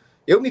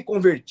 Eu me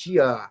converti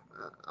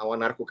ao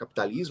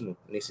anarcocapitalismo,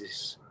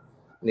 nesses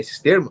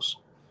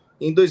termos,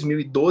 em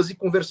 2012,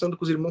 conversando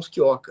com os irmãos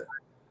Quioca.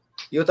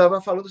 E eu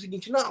estava falando o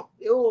seguinte: não,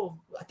 eu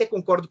até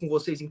concordo com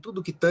vocês em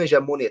tudo que tange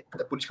a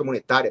política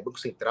monetária, Banco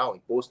Central,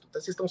 imposto, tá,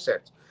 vocês estão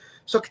certos.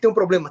 Só que tem um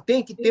problema: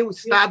 tem que ter um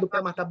Estado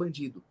para matar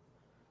bandido.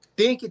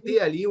 Tem que ter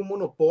ali um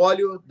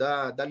monopólio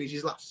da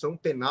legislação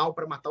penal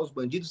para matar os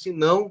bandidos,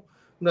 senão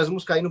nós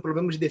vamos cair no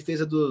problema de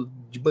defesa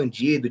de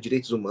bandido,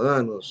 direitos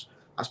humanos,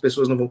 as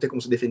pessoas não vão ter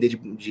como se defender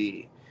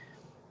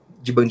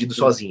de bandidos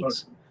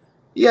sozinhos.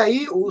 E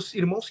aí os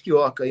irmãos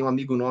Quioca e um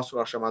amigo nosso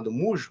lá chamado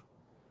Mujo,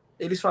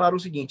 eles falaram o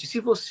seguinte: se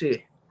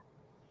você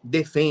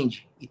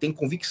defende e tem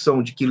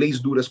convicção de que leis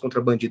duras contra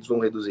bandidos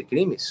vão reduzir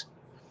crimes,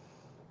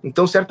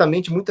 então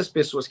certamente muitas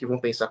pessoas que vão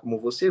pensar como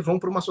você vão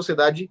para uma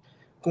sociedade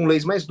com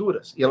leis mais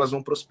duras, e elas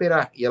vão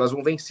prosperar, e elas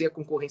vão vencer a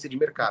concorrência de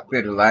mercado.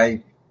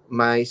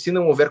 Mas se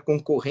não houver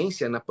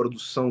concorrência na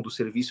produção do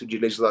serviço de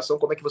legislação,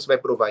 como é que você vai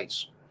provar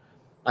isso?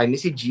 Aí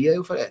nesse dia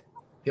eu falei: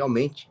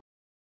 realmente.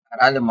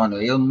 Caralho,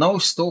 mano, eu não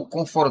estou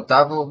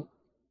confortável.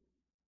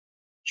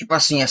 Tipo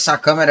assim, essa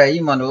câmera aí,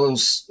 mano,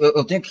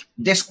 eu tenho que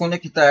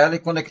desconectar ela e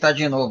conectar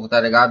de novo, tá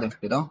ligado?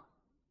 Entendeu?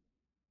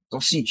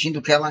 Tô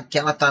sentindo que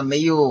ela tá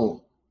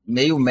meio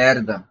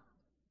merda.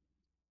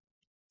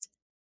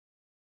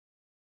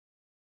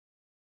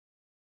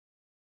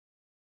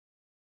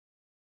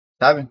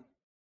 Sabe?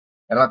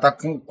 Ela tá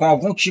com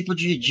algum tipo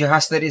de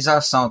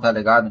rasterização, tá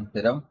ligado?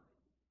 Entendeu?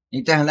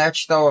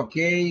 Internet tá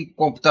ok,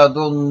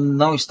 computador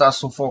não está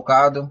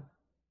sufocado,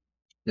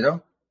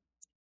 entendeu?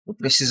 Eu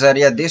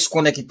precisaria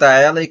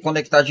desconectar ela e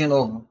conectar de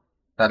novo,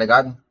 tá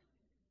ligado?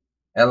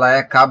 Ela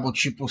é cabo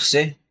tipo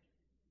C,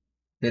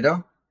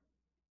 entendeu?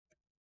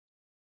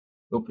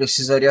 Eu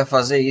precisaria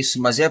fazer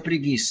isso, mas é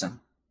preguiça,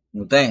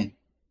 não tem?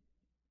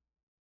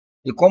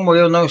 E como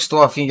eu não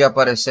estou afim de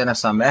aparecer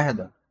nessa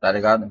merda, tá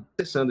ligado?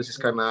 Acessando esses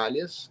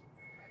canalhas,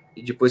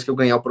 e depois que eu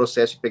ganhar o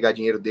processo e pegar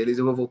dinheiro deles,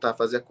 eu vou voltar a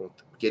fazer a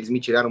conta. Porque eles me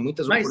tiraram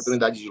muitas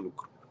oportunidades de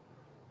lucro.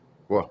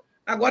 Boa.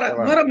 Agora,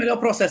 não era melhor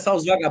processar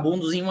os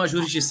vagabundos em uma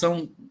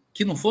jurisdição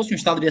que não fosse um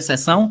estado de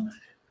exceção?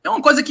 É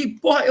uma coisa que,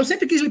 porra, eu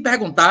sempre quis lhe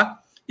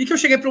perguntar, e que eu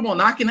cheguei pro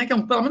Monark, né, que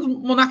pelo menos o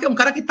Monark é um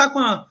cara que tá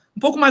um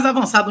pouco mais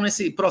avançado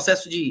nesse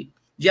processo de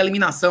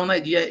eliminação, né,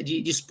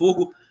 de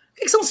expurgo.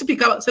 Por que você não se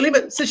picava? Você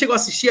lembra? Você chegou a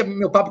assistir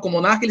meu papo com o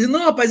Monark? Ele disse: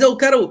 não, rapaz, eu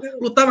quero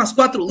lutar nas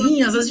 4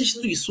 linhas, as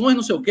instituições,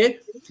 não sei o quê.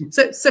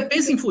 Você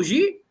pensa em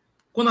fugir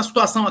quando a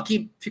situação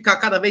aqui ficar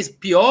cada vez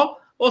pior?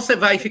 Ou você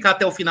vai ficar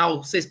até o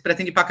final? Você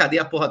pretende ir pra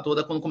cadeia a porra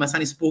toda quando começar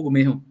nesse expurgo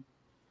mesmo?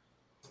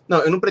 Não,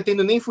 eu não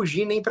pretendo nem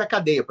fugir nem pra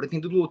cadeia. Eu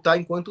pretendo lutar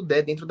enquanto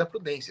der dentro da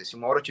prudência. Se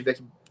uma hora eu tiver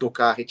que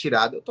tocar a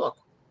retirada, eu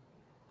toco.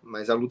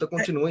 Mas a luta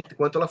continua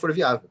enquanto ela for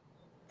viável.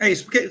 É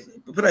isso, porque,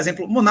 por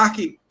exemplo, o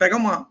Monark pegar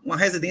uma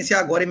residência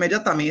agora,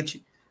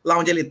 imediatamente, lá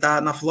onde ele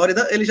está, na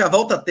Flórida, ele já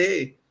volta a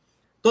ter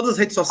todas as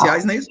redes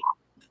sociais, não é isso?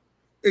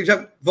 Ele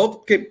já volta,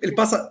 porque ele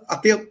passa a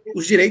ter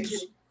os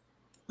direitos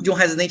de um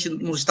residente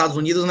nos Estados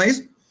Unidos, não é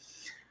isso?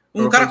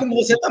 Um cara como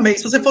você também,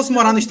 se você fosse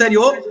morar no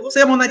exterior, você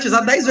ia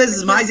monetizar 10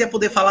 vezes mais e ia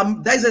poder falar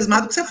 10 vezes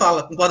mais do que você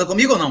fala. Concorda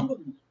comigo ou não?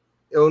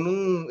 Eu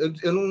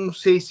não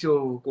sei se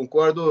eu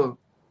concordo.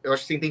 Eu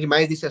acho que você entende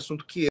mais desse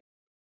assunto que eu.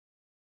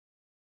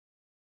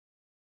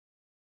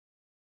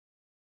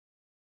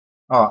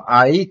 Ó,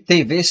 aí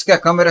tem vezes que a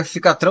câmera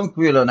fica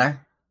tranquila, né?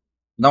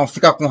 Não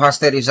fica com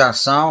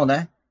rasterização,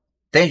 né?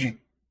 Entende?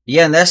 E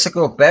é nessa que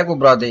eu pego,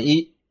 brother,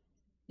 e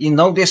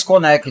não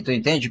desconecto,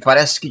 entende?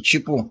 Parece que,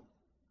 tipo,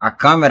 a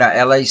câmera,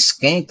 ela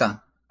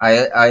esquenta,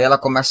 aí ela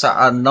começa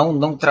a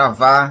não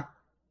travar,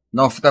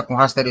 não fica com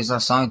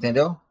rasterização,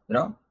 entendeu?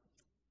 Entendeu?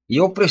 E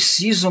eu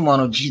preciso,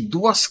 mano, de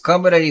 2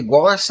 câmeras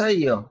igual essa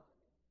aí, ó.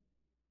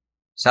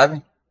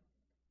 Sabe?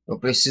 Eu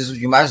preciso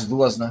de mais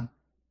 2, né?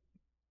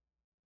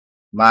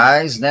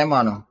 Mas, né,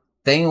 mano,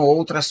 tenho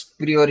outras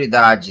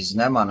prioridades,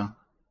 né, mano?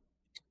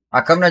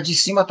 A câmera de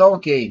cima tá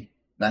ok,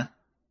 né?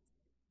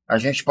 A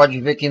gente pode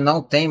ver que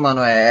não tem,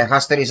 mano, é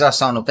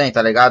rasterização, não tem,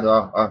 tá ligado?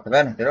 Ó, tá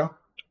vendo? Entendeu?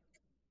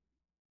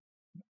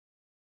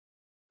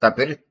 Tá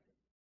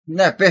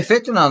né,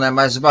 perfeito não, né?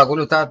 Mas o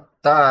bagulho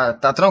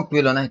tá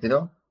tranquilo, né?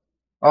 Entendeu?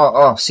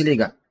 Ó, se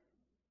liga.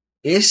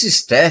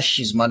 Esses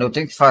testes, mano, eu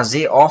tenho que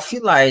fazer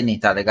offline,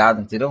 tá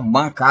ligado? Entendeu?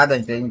 Mancada,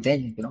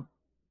 entende? Entendeu?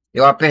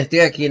 Eu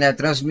apertei aqui, né?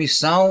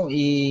 Transmissão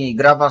e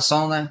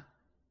gravação, né?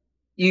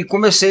 E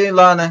comecei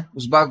lá, né?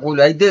 Os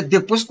bagulhos. Aí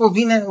depois que eu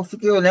vi, né? Eu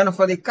fiquei olhando e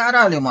falei,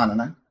 caralho, mano,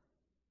 né?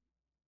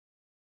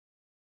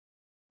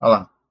 Olha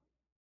lá.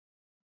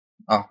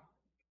 Ó.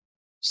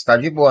 Está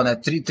de boa, né?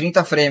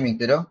 30 frames,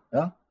 entendeu?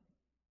 Ó.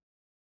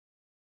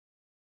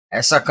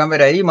 Essa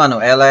câmera aí,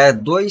 mano, ela é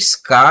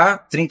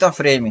 2K 30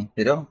 frames,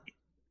 entendeu?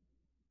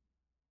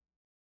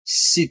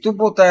 Se tu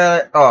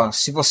botar, ó,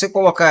 se você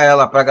colocar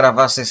ela para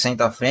gravar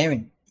 60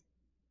 frames,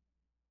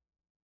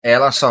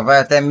 ela só vai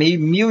até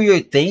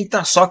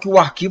 1080, só que o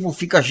arquivo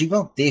fica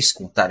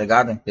gigantesco, tá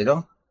ligado?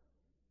 Entendeu?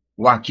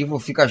 O arquivo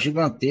fica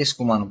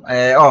gigantesco, mano.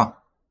 Ó,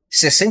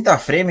 60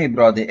 frames,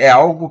 brother, é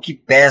algo que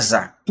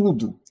pesa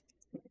tudo.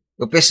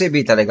 Eu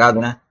percebi, tá ligado,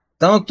 né?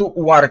 Tanto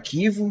o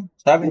arquivo,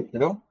 sabe?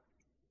 Entendeu?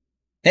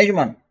 Entende,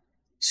 mano?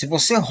 Se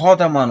você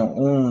roda,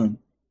 mano,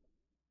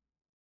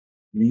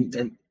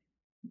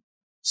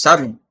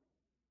 sabe?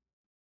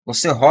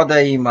 Você roda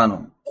aí,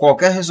 mano,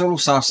 qualquer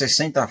resolução a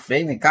 60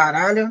 frames,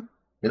 caralho,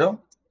 entendeu?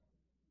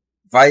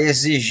 Vai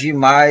exigir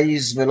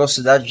mais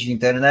velocidade de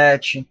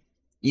internet,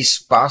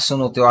 espaço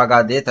no teu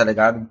HD, tá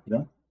ligado?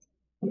 Entendeu?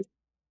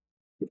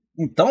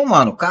 Então,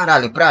 mano,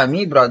 caralho, pra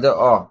mim, brother,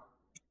 ó,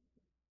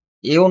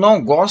 eu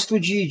não gosto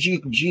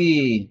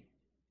de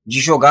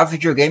jogar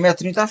videogame a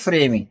 30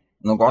 frames.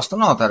 Não gosto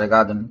não, tá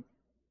ligado? Né?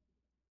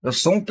 Eu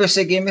sou um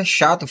PC gamer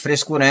chato,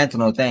 frescurento,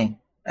 não tem?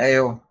 É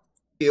eu.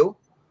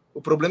 O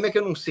problema é que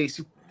eu não sei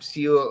se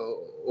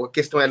a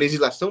questão é a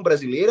legislação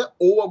brasileira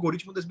ou o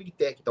algoritmo das Big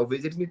Tech.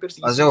 Talvez eles me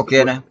persigam. Fazer o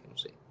quê, né? Não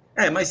sei.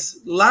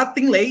 Mas lá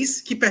tem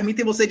leis que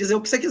permitem você dizer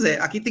o que você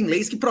quiser. Aqui tem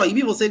leis que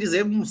proíbem você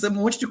dizer um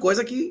monte de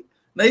coisa que...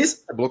 Não é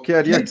isso?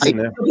 Bloquearia aqui,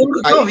 né?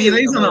 Não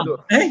é isso,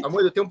 não.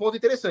 Amor, tem um ponto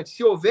interessante.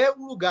 Se houver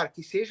um lugar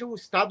que seja um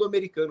estado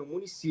americano, um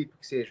município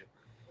que seja,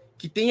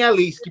 que tenha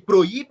leis que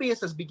proíbem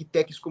essas Big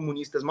Techs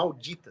comunistas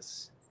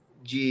malditas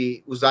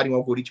de usarem um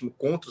algoritmo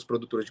contra os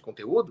produtores de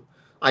conteúdo,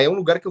 aí é um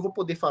lugar que eu vou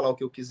poder falar o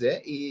que eu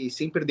quiser e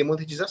sem perder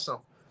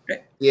monetização.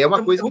 E é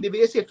uma coisa que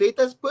deveria ser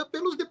feita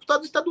pelos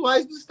deputados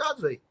estaduais dos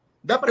estados aí.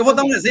 Eu vou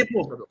dar um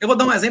exemplo.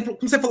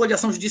 Como você falou de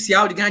ação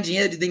judicial, de ganhar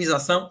dinheiro, de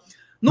indenização.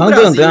 No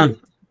Brasil,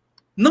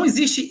 não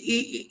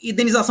existe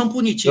indenização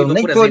punitiva, eu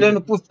nem por tô exemplo.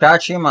 olhando pro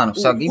chat, hein, mano.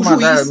 Se alguém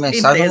mandar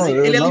mensagem,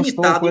 ele é não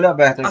limitado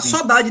a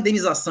só dar de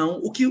indenização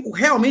o que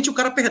realmente o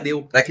cara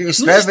perdeu.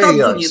 Escreve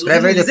aí, ó.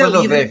 Escreve aí, depois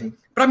eu vejo.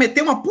 Para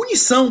meter uma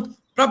punição,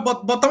 para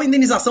botar uma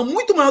indenização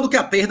muito maior do que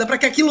a perda, para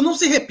que aquilo não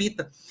se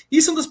repita.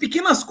 Isso é uma das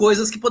pequenas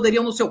coisas que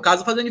poderiam, no seu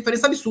caso, fazer uma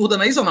diferença absurda,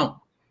 não é isso ou não?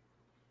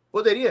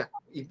 Poderia.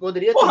 E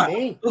poderia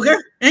também... O quê?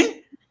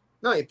 Hein?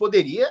 Não, e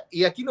poderia,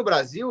 e aqui no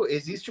Brasil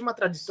existe uma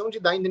tradição de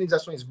dar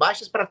indenizações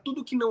baixas para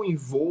tudo que não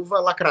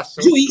envolva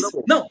lacração. Juiz.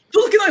 Não,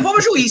 tudo que não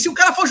envolva juiz. Se o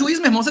cara for juiz,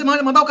 meu irmão, você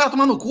mandar o cara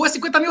tomar no cu é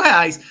 50 mil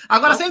reais.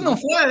 Agora, se ele não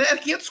for, é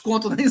 500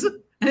 conto, não é isso?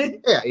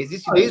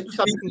 Existe desde o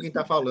saber com quem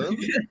tá falando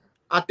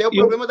até o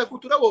problema da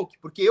cultura woke.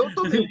 Porque eu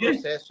tomei um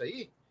processo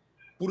aí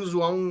por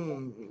zoar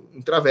um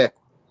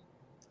traveco.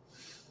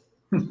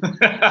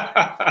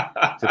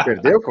 Você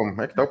perdeu?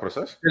 Como é que tá o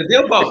processo?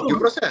 Perdeu, Paulo? Perdi o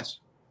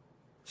processo.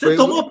 Você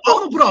tomou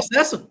pau no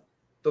processo?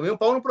 Tomei um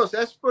pau no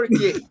processo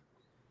porque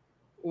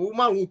o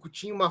maluco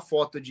tinha uma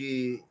foto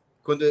de...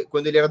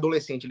 Quando ele era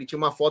adolescente, ele tinha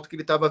uma foto que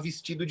ele estava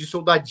vestido de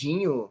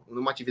soldadinho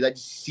numa atividade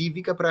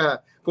cívica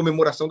para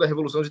comemoração da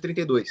Revolução de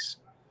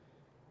 32.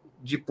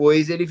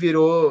 Depois ele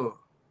virou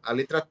a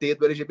letra T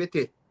do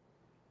LGBT.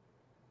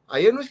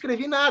 Aí eu não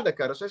escrevi nada,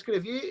 cara. Eu só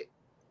escrevi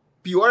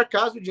pior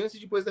caso de antes e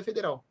depois da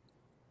Federal.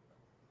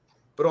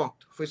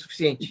 Pronto, foi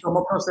suficiente. E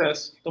tomou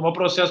processo. Tomou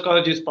processo por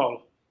causa disso,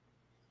 Paulo.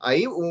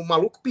 Aí o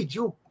maluco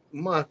pediu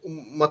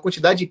uma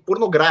quantidade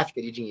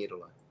pornográfica de dinheiro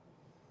lá.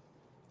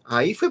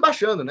 Aí foi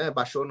baixando, né?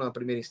 Baixou na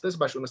primeira instância,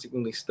 baixou na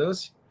segunda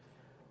instância.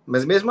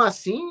 Mas mesmo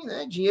assim,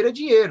 né? Dinheiro é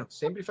dinheiro.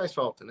 Sempre faz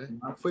falta, né?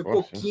 Foi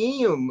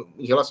pouquinho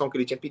em relação ao que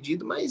ele tinha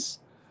pedido,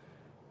 mas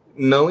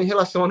não em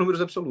relação a números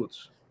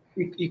absolutos.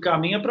 E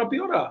caminha para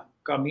piorar.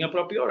 Caminha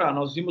para piorar.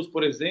 Nós vimos,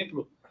 por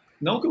exemplo,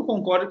 não que eu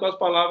concorde com as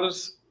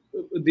palavras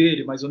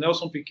dele, mas o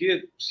Nelson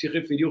Piquet se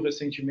referiu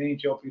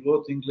recentemente ao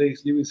piloto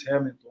inglês Lewis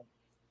Hamilton,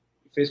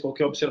 fez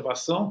qualquer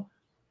observação,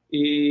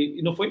 e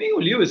não foi nem o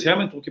Lewis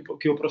Hamilton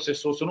que o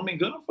processou, se eu não me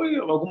engano, foi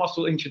alguma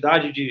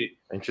entidade.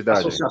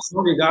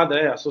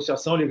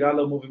 Associação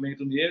ligada ao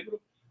movimento negro,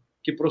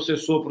 que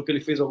processou porque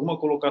ele fez alguma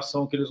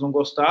colocação que eles não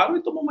gostaram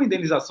e tomou uma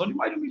indenização de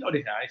mais de R$1 milhão.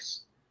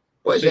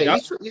 Pois é,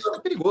 isso é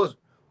perigoso.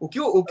 O que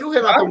o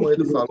Renato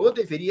Moedo falou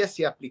deveria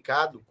ser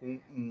aplicado com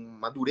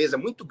uma dureza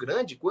muito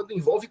grande quando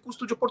envolve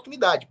custo de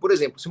oportunidade. Por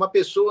exemplo, se uma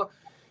pessoa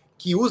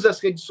que usa as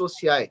redes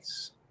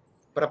sociais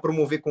para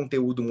promover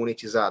conteúdo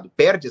monetizado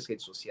perde as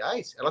redes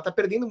sociais, ela está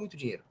perdendo muito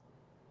dinheiro.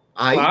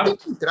 Aí tem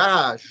que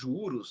entrar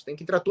juros, tem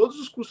que entrar todos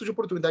os custos de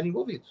oportunidade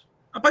envolvidos.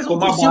 Rapaz, o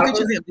cursinho que a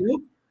gente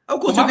vendeu,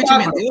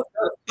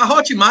 a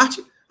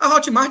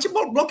Hotmart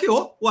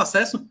bloqueou o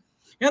acesso.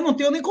 Eu não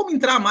tenho nem como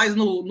entrar mais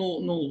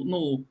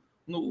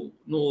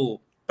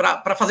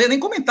para fazer nem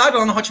comentário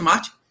lá na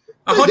Hotmart.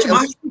 A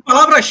Hotmart,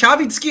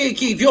 palavra-chave, diz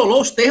que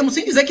violou os termos,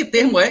 sem dizer que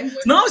termo é.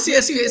 Não,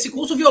 esse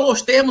curso violou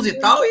os termos e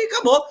tal, e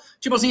acabou.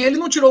 Tipo assim, ele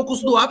não tirou o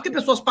curso do ar, porque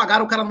pessoas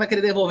pagaram, o cara não vai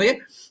querer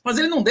devolver, mas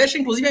ele não deixa,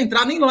 inclusive,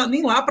 entrar nem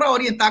lá para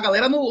orientar a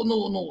galera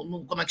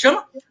no como é que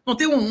chama? Não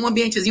tem um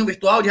ambientezinho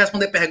virtual de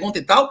responder pergunta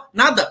e tal.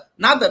 Nada.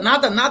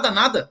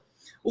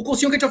 O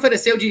cursinho que a gente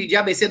ofereceu de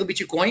ABC do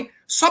Bitcoin,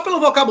 só pelo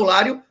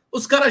vocabulário,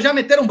 os caras já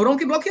meteram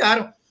bronca e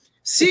bloquearam.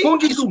 O quão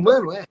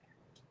desumano é?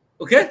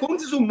 O quê? O quão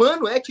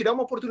desumano é tirar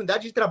uma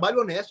oportunidade de trabalho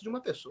honesto de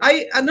uma pessoa?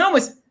 Aí, não,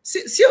 mas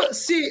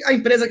se a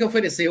empresa que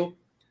ofereceu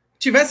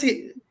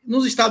tivesse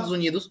nos Estados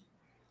Unidos,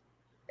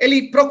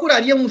 ele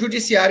procuraria um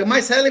judiciário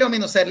mais sério ou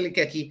menos sério que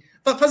aqui.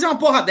 Fazer uma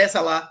porra dessa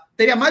lá,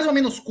 teria mais ou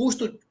menos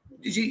custo,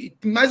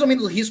 mais ou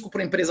menos risco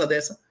para uma empresa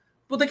dessa.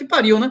 Puta que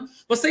pariu, né?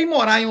 Você ir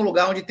morar em um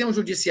lugar onde tem um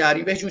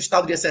judiciário, em vez de um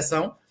estado de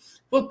exceção,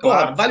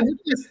 porra, vale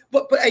muito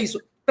mais. É isso.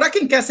 Para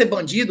quem quer ser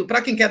bandido,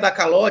 para quem quer dar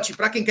calote,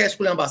 para quem quer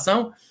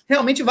esculhambação,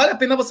 realmente vale a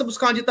pena você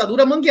buscar uma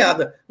ditadura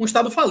mangueada, um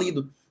estado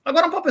falido.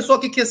 Agora, para uma pessoa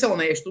que quer ser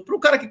honesto, para o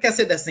cara que quer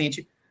ser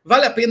decente,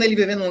 vale a pena ele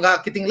viver num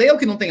lugar que tem lei ou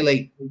que não tem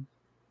lei?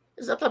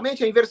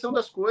 Exatamente, a inversão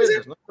das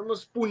coisas. Nós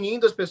estamos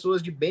punindo as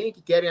pessoas de bem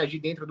que querem agir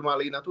dentro de uma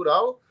lei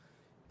natural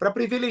para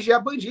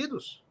privilegiar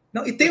bandidos.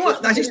 Não, e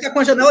a gente está com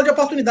a janela de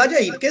oportunidade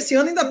aí, porque esse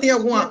ano ainda tem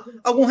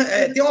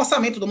tem um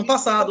orçamento do ano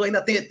passado,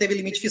 ainda teve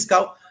limite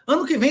fiscal.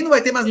 Ano que vem não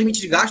vai ter mais limite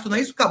de gasto, não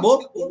é isso?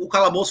 Acabou o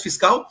calabouço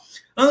fiscal.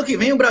 Ano que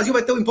vem o Brasil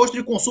vai ter o imposto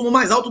de consumo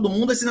mais alto do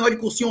mundo. Esse negócio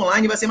de cursinho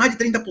online vai ser mais de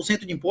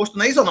 30% de imposto,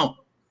 não é isso ou não?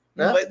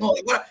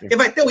 Agora,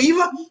 vai ter o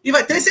IVA e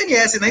vai ter o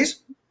ICMS, não é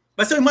isso?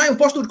 Vai ser o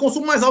imposto de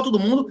consumo mais alto do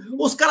mundo.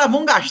 Os caras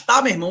vão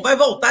gastar, meu irmão. Vai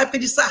voltar a época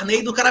de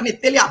Sarney, do cara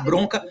meter-lhe a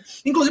bronca.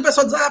 Inclusive o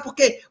pessoal diz,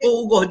 porque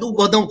o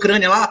gordão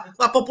Ucrânia lá,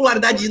 a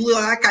popularidade de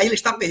Lula vai cair, ele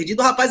está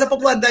perdido. Rapaz, a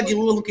popularidade de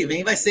Lula no que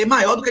vem vai ser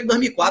maior do que em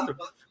 2004.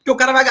 Porque o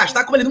cara vai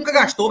gastar como ele nunca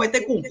gastou, vai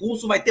ter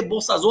concurso, vai ter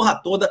bolsa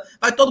zorra toda,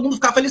 vai todo mundo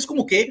ficar feliz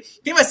como o quê?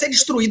 Quem vai ser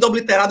destruído,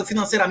 obliterado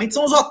financeiramente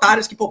são os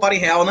otários que pouparam em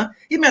real, né?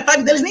 E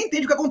metade deles nem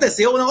entende o que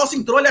aconteceu. O negócio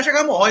entrou, ele acha que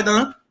é hemorroida,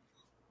 né?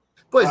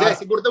 Pois é,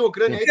 esse gordão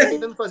Ucrânia aí tá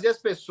tentando fazer as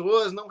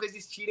pessoas não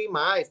resistirem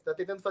mais, tá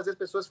tentando fazer as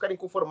pessoas ficarem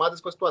conformadas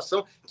com a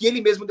situação que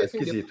ele mesmo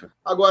defendeu.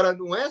 Agora,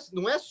 não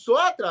é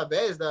só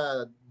através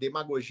da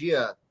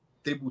demagogia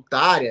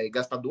tributária e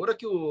gastadora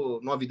que o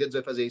Nove Dedos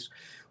vai fazer isso.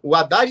 O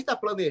Haddad está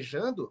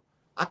planejando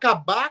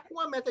acabar com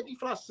a meta de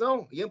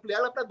inflação e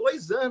ampliá-la para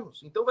 2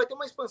 anos. Então vai ter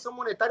uma expansão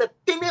monetária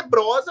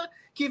tenebrosa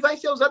que vai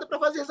ser usada para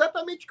fazer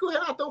exatamente o que o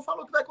Renatão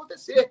falou que vai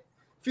acontecer.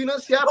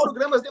 Financiar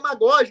programas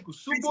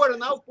demagógicos,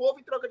 subornar o povo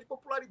em troca de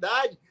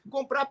popularidade,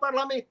 comprar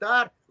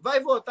parlamentar, vai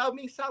votar o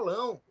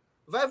mensalão,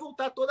 vai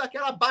voltar toda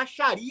aquela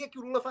baixaria que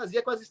o Lula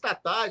fazia com as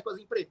estatais, com as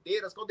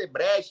empreiteiras, com o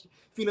Odebrecht,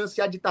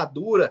 financiar a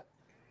ditadura.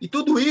 E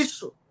tudo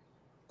isso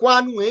com a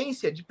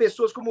anuência de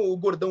pessoas como o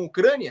gordão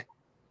Ucrânia,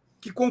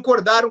 que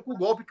concordaram com o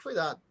golpe que foi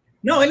dado.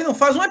 Não, ele não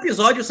faz um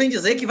episódio sem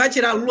dizer que vai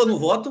tirar Lula no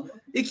voto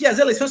e que as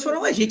eleições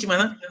foram legítimas,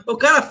 né? O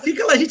cara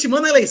fica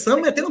legitimando a eleição,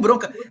 metendo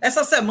bronca.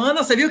 Essa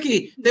semana, você viu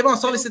que teve uma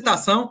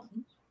solicitação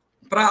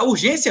para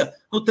urgência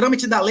no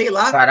trâmite da lei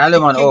lá. Caralho,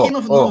 mano,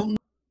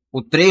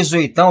 o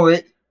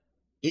 38,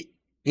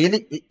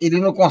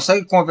 ele não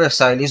consegue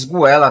conversar, ele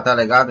esgoela, tá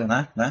ligado,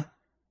 né?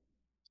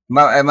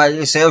 Mas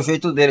esse aí é o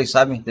jeito dele,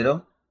 sabe?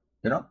 Entendeu?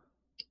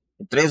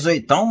 O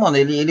 38, mano,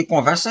 ele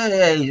conversa...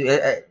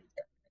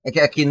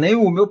 É que nem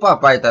o meu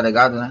papai, tá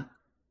ligado, né?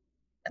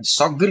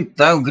 Só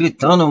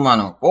gritando,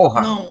 mano.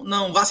 Porra.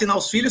 Não vacinar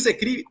os filhos é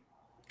crime.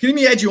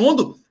 Crime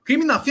hediondo?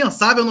 Crime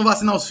inafiançável não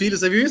vacinar os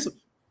filhos, você viu isso?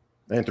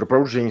 Entrou pra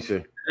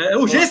urgência.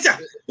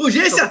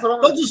 Urgência!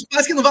 Todos os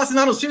pais que não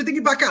vacinaram os filhos têm que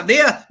ir pra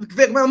cadeia.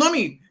 Como é o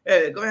nome?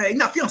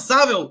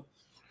 Inafiançável.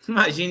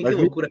 Imagine que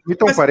loucura.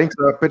 Então,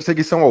 parênteses, a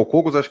perseguição ao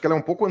Cogos, acho que ela é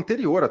um pouco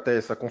anterior até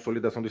essa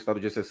consolidação do estado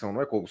de exceção,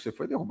 não é, Cogos? Você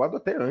foi derrubado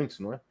até antes,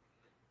 não é?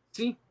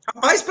 Sim.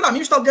 Rapaz, para mim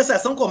o estado de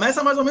exceção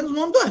começa mais ou menos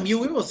no ano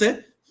 2000, e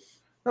você?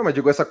 Não, mas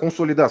digo, essa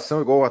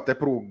consolidação, igual até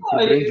pro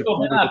grande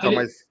público, tá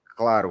mais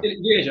claro.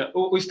 Veja,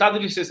 o estado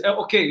de exceção...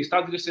 o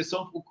estado de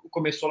exceção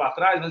começou lá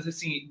atrás, mas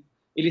assim,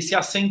 ele se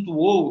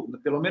acentuou,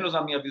 pelo menos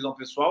na minha visão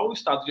pessoal, o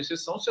estado de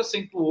exceção se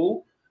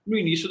acentuou no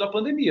início da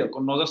pandemia,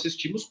 quando nós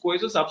assistimos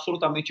coisas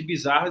absolutamente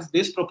bizarras,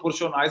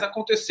 desproporcionais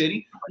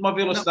acontecerem numa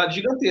velocidade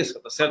gigantesca,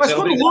 tá certo? Mas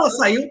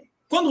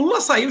quando o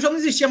Lula saiu, já não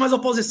existia mais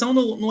oposição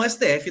no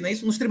STF, né?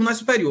 Isso nos tribunais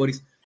superiores.